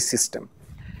for this system.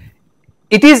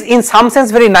 It is in some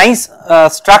sense very nice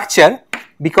structure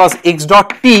because x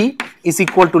dot t is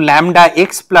equal to lambda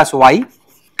x plus y,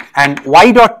 and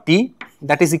y dot t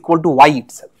that is equal to y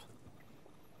itself,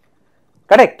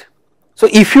 correct. So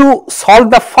if you solve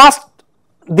the first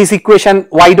this equation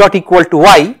y dot equal to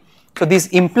y, so this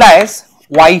implies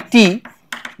yt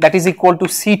that is equal to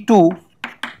c2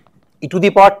 e to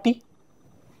the power t,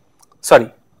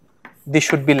 sorry, this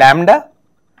should be lambda,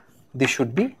 this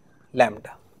should be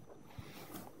lambda,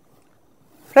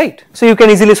 right. So you can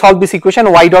easily solve this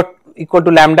equation y dot equal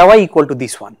to lambda y equal to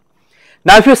this one.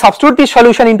 Now if you substitute this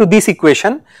solution into this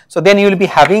equation, so then you will be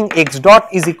having x dot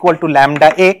is equal to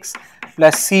lambda x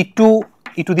plus c2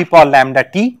 e to the power lambda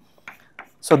t.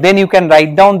 So then you can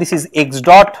write down this is x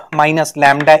dot minus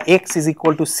lambda x is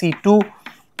equal to c2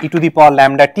 e to the power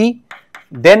lambda t.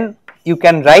 Then you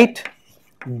can write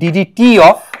ddt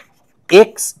of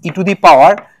x e to the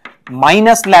power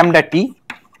minus lambda t,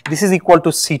 this is equal to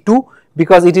c2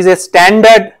 because it is a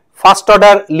standard first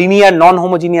order linear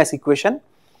non-homogeneous equation.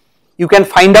 You can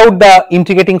find out the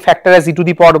integrating factor as e to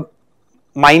the power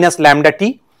minus lambda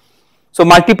t. So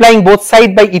multiplying both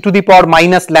sides by e to the power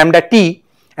minus lambda t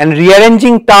and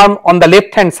rearranging term on the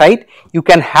left hand side, you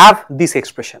can have this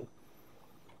expression.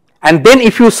 And then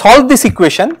if you solve this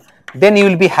equation, then you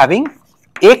will be having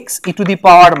x e to the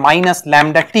power minus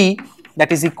lambda t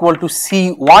that is equal to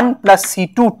c1 plus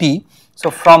c2t. So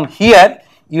from here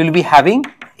you will be having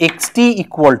xt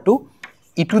equal to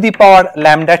e to the power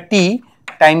lambda t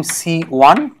times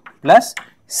c1 plus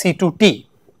c2t.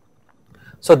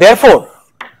 So therefore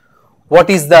what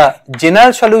is the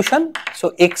general solution?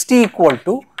 So xt equal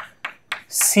to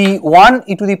c1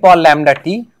 e to the power lambda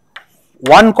t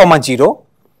 1 comma 0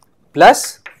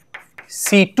 plus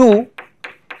c2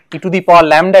 e to the power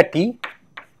lambda t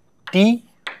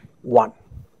t1,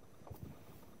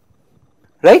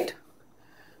 right.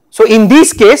 So in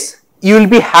this case you will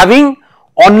be having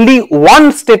only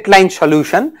one straight line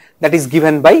solution that is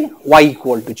given by y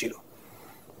equal to 0,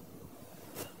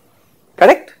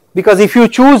 correct, because if you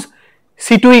choose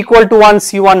c2 equal to 1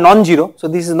 c1 non-zero, so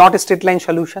this is not a straight line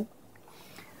solution.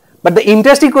 But the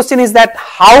interesting question is that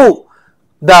how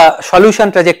the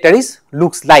solution trajectories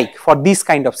looks like for this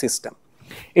kind of system.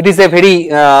 It is a very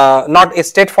not a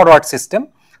straightforward system.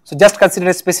 So just consider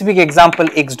a specific example,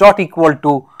 x dot equal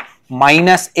to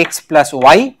minus x plus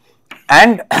y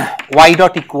and y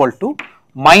dot equal to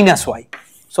minus y.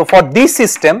 So for this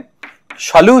system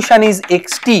solution is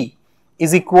xt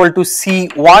is equal to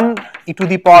c1 e to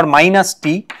the power minus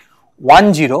t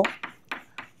 1 0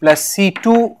 plus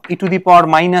c2 e to the power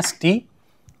minus t,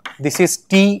 this is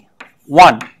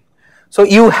t1. So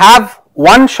you have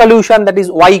one solution that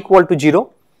is y equal to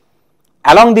 0.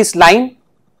 Along this line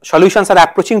solutions are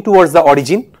approaching towards the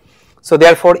origin. So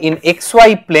therefore in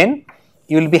xy plane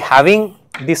you will be having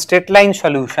this straight line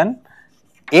solution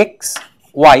x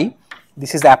y,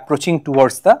 this is approaching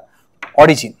towards the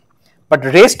origin, but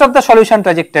rest of the solution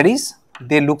trajectories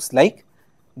they looks like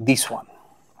this one.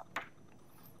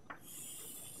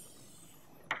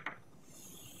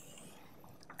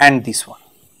 And this one.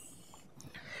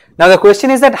 Now the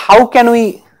question is that how can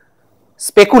we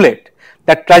speculate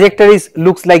that trajectories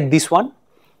looks like this one?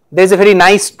 There is a very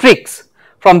nice tricks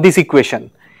from this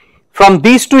equation. From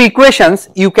these two equations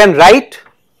you can write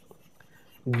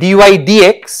dy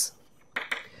dx,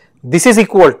 this is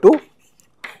equal to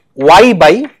y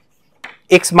by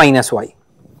x minus y,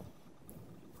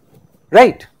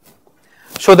 right.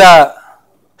 So the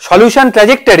solution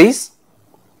trajectories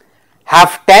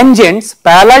have tangents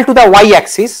parallel to the y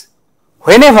axis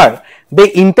whenever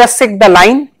they intersect the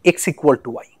line x equal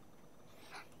to y,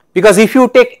 because if you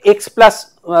take x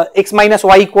plus x minus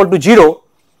y equal to 0,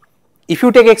 if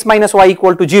you take x minus y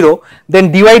equal to 0,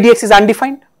 then dy dx is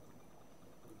undefined,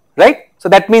 right. So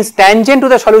that means tangent to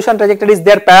the solution trajectory is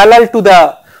there parallel to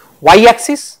the y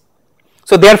axis.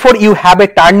 So therefore you have a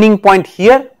turning point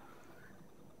here.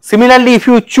 Similarly if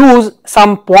you choose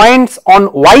some points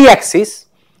on y axis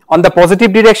on the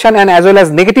positive direction and as well as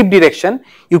negative direction,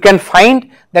 you can find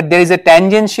that there is a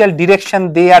tangential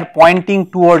direction they are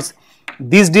pointing towards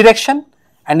this direction,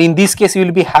 and in this case you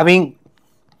will be having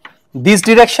this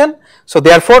direction. So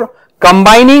therefore,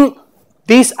 combining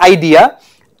this idea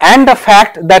and the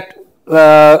fact that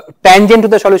tangent to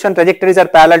the solution trajectories are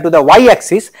parallel to the y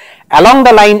axis along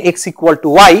the line x equal to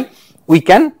y, we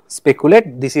can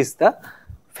speculate this is the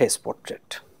phase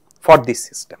portrait for this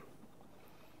system,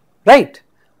 right.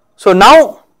 So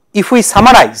now if we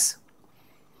summarize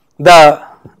the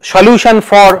solution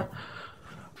for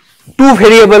two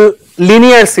variable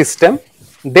linear system,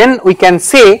 then we can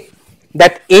say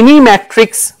that any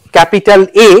matrix capital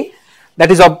A that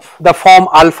is of the form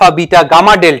alpha, beta,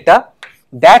 gamma, delta,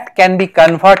 that can be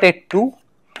converted to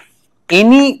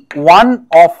any one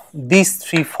of these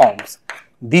three forms,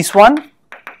 this one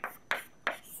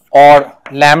or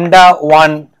lambda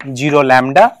 1 0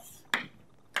 lambda,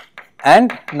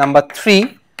 and number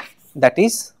 3 that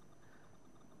is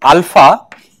alpha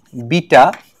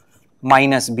beta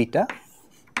minus beta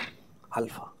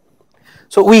alpha.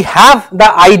 So we have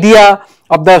the idea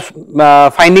of the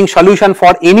finding solution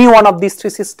for any one of these three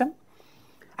systems,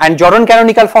 and Jordan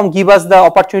canonical form give us the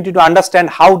opportunity to understand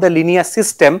how the linear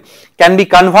system can be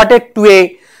converted to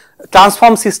a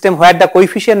transform system where the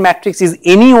coefficient matrix is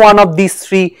any one of these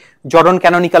three Jordan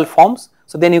canonical forms.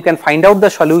 So then you can find out the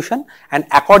solution, and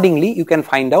accordingly you can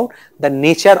find out the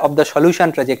nature of the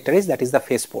solution trajectories, that is the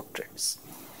phase portraits,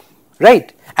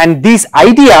 right. And this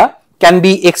idea can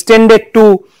be extended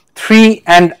to 3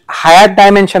 and higher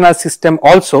dimensional system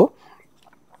also,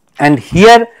 and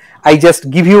here I just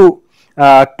give you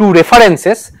 2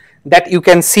 references that you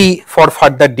can see for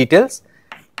further details.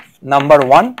 Number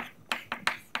 1,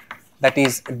 that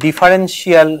is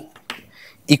differential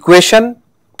equation,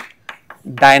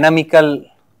 dynamical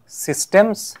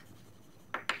systems,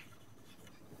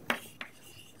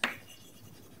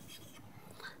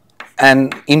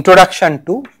 and introduction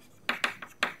to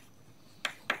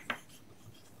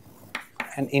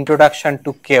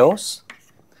chaos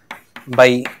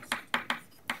by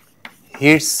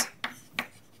Hirsch,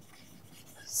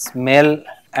 Smell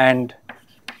and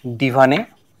Devaney.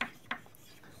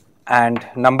 And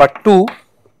number 2,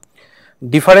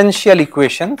 differential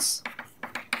equations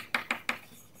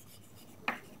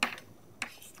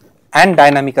and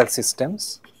dynamical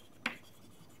systems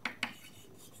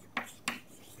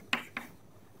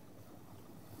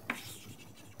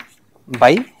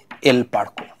by L.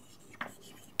 Parco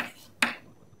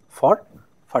for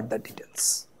further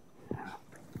details,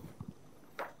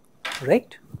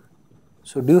 right.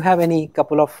 So do you have any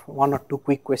couple of 1 or 2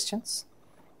 quick questions?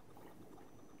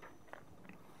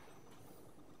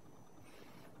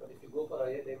 But if you go for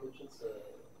higher dimensions,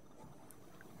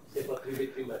 say for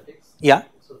 3x3 matrix, yeah.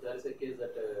 So there is a case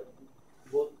that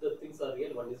both the things are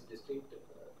real, one is distinct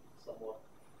somewhat.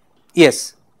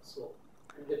 Yes. So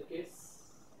in that case,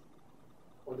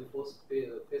 for the first phase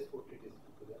portrait is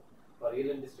together. For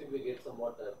real and distinct, we get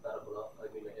somewhat parabola,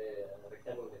 I mean a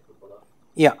rectangle hyperbola.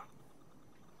 Yeah.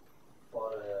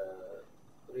 For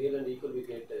real and equal, we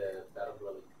get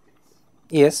parabola like this.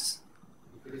 Yes.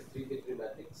 If it is 3x3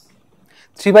 matrix.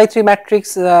 3 by 3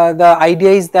 matrix, the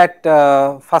idea is that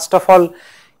first of all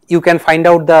you can find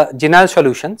out the general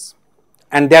solutions,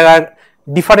 and there are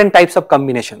different types of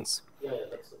combinations. Yeah,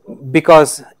 that's the problem.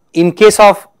 Because in case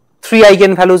of 3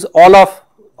 eigenvalues,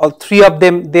 all 3 of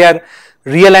them, they are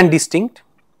real and distinct,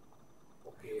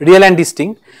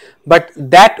 but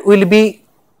that will be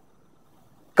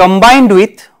combined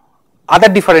with other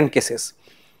different cases.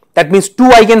 That means 2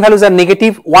 eigenvalues are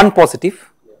negative, 1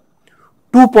 positive,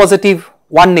 2 positive,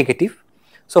 1 negative.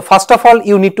 So first of all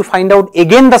you need to find out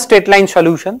again the straight line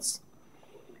solutions,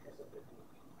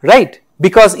 right,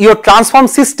 because your transform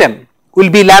system will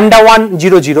be lambda 1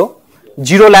 0 0,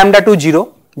 0 lambda 2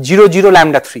 0, 0 0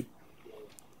 lambda 3.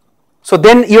 So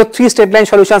then your 3 straight line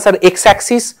solutions are x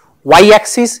axis, y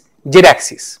axis, z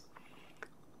axis.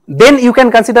 Then you can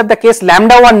consider the case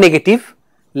lambda 1 negative,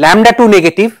 lambda 2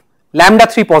 negative, lambda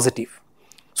 3 positive.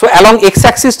 So along x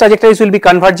axis trajectories will be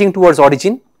converging towards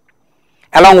origin,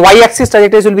 along y axis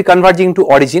trajectories will be converging to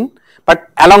origin, but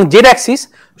along z axis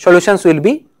solutions will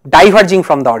be diverging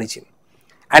from the origin.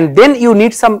 And then you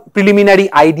need some preliminary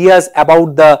ideas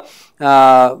about the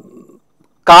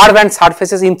curve and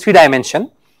surfaces in 3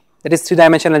 dimension, that is 3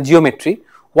 dimensional geometry.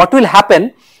 What will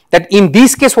happen that in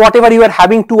this case whatever you are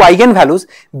having 2 eigenvalues,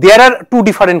 there are 2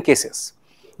 different cases.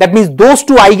 That means those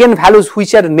 2 eigenvalues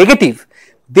which are negative,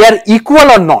 they are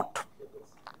equal or not.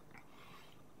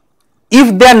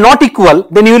 If they are not equal,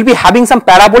 then you will be having some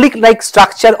parabolic like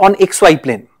structure on xy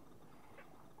plane,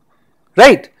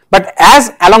 right. But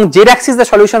as along z axis the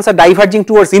solutions are diverging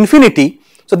towards infinity,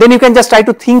 so then you can just try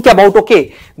to think about,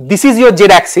 okay, this is your z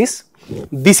axis,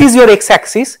 this is your x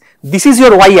axis, this is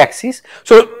your y axis,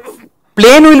 so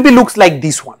plane will be looks like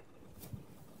this one,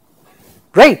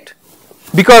 right?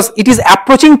 Because it is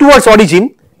approaching towards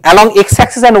origin along x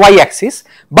axis and y axis,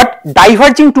 but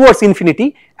diverging towards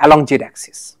infinity along z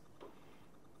axis,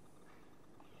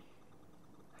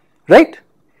 right?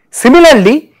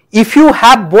 Similarly, if you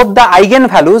have both the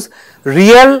eigenvalues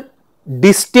real,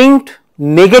 distinct,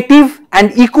 negative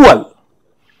and equal,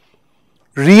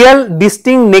 real,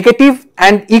 distinct, negative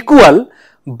and equal,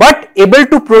 but able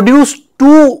to produce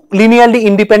two linearly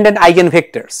independent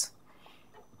eigenvectors,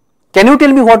 can you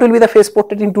tell me what will be the phase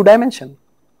portrait in 2 dimension?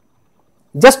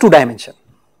 Just 2 dimension,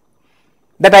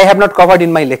 that I have not covered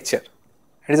in my lecture.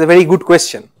 It is a very good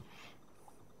question.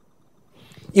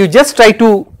 You just try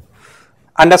to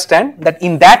understand that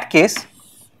in that case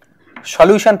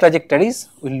solution trajectories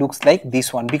will looks like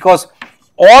this one, because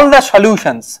all the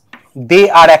solutions, they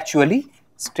are actually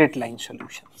straight line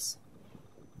solutions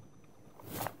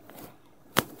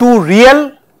to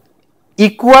real,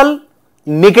 equal,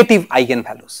 negative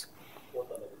eigenvalues.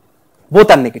 Both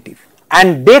are negative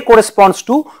and they corresponds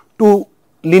to two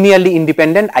linearly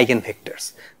independent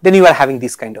eigenvectors. Then you are having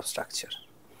this kind of structure.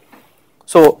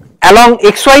 So along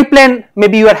xy plane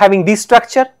maybe you are having this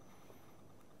structure,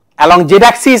 along z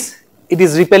axis it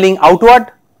is repelling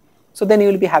outward, so then you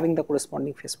will be having the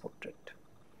corresponding phase portrait.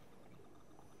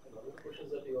 Another question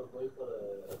is that you are going for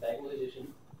a diagonalization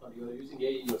and you are using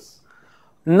A inverse.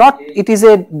 Not it is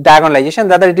a diagonalization,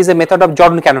 rather it is a method of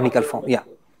Jordan canonical form. Yeah.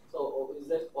 So is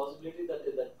there possibility that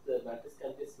the matrix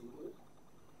can be singular?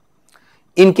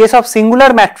 In case of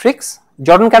singular matrix,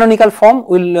 Jordan canonical form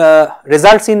will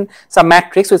results in some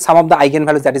matrix with some of the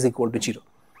eigenvalues that is equal to 0.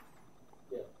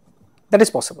 Yeah. That is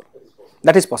possible.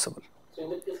 That is possible. So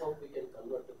in that case, how we can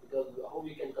convert it? Because how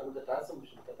we can convert the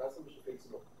transformation? The transformation fits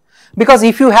no. Because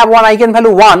if you have one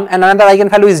eigenvalue 1 and another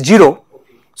eigenvalue is 0,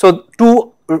 Okay. so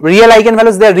two real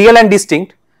eigenvalues, they are real and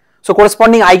distinct. So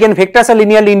corresponding eigenvectors are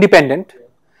linearly independent. Yeah.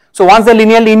 So once they are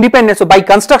linearly independent, so by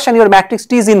construction your matrix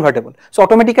T is invertible. So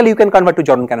automatically you can convert to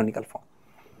Jordan canonical form.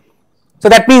 So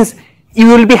that means you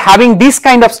will be having this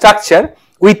kind of structure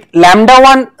with lambda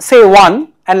 1 say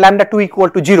 1 and lambda 2 equal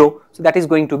to 0. So that is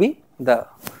going to be the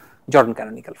Jordan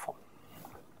canonical form.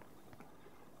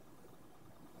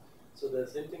 So the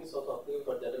same thing sort of applying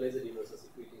for generalized inverses.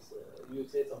 If it is, you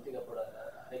say something about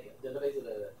generalized.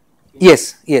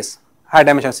 Yes, higher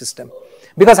dimensional system.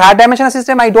 Because higher dimensional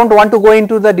system, I don't want to go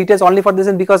into the details only for this,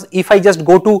 and because if I just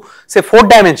go to say 4th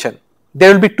dimension,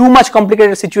 there will be too much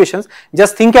complicated situations.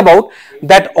 Just think about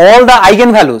that all the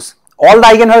eigenvalues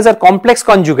are complex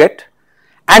conjugate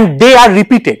and they are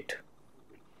repeated.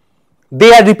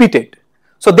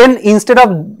 So then instead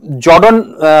of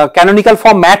Jordan canonical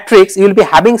form matrix, you will be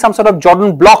having some sort of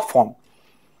Jordan block form,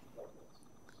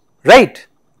 right?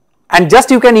 And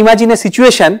just you can imagine a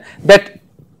situation that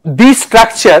this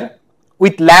structure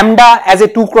with lambda as a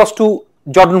 2 cross 2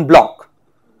 Jordan block.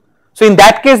 So in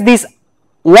that case this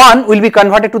 1 will be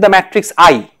converted to the matrix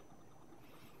I.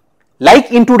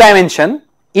 Like in 2 dimension,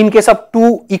 in case of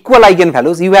two equal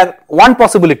eigenvalues, you have one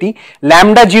possibility,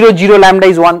 lambda 0 0 lambda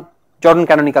is one Jordan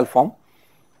canonical form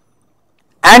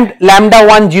and lambda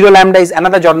 1 0 lambda is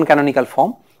another Jordan canonical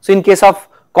form. So in case of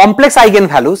complex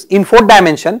eigenvalues in 4th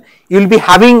dimension, you will be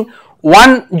having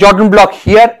one Jordan block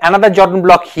here, another Jordan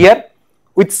block here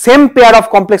with same pair of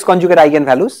complex conjugate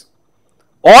eigenvalues,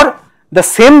 or the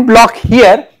same block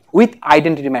here with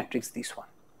identity matrix this one.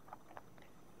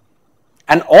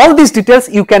 And all these details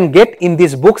you can get in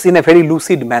these books in a very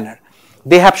lucid manner.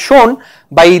 They have shown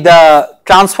by the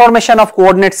transformation of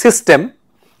coordinate system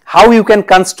how you can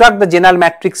construct the general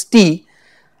matrix T,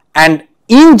 and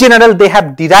in general they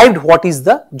have derived what is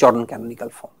the Jordan canonical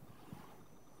form.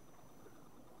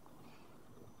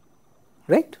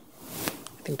 Right?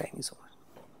 I think time is over.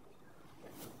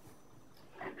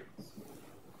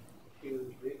 We will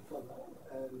break for now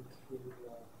and we will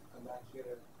come back here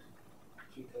at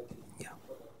 3:30.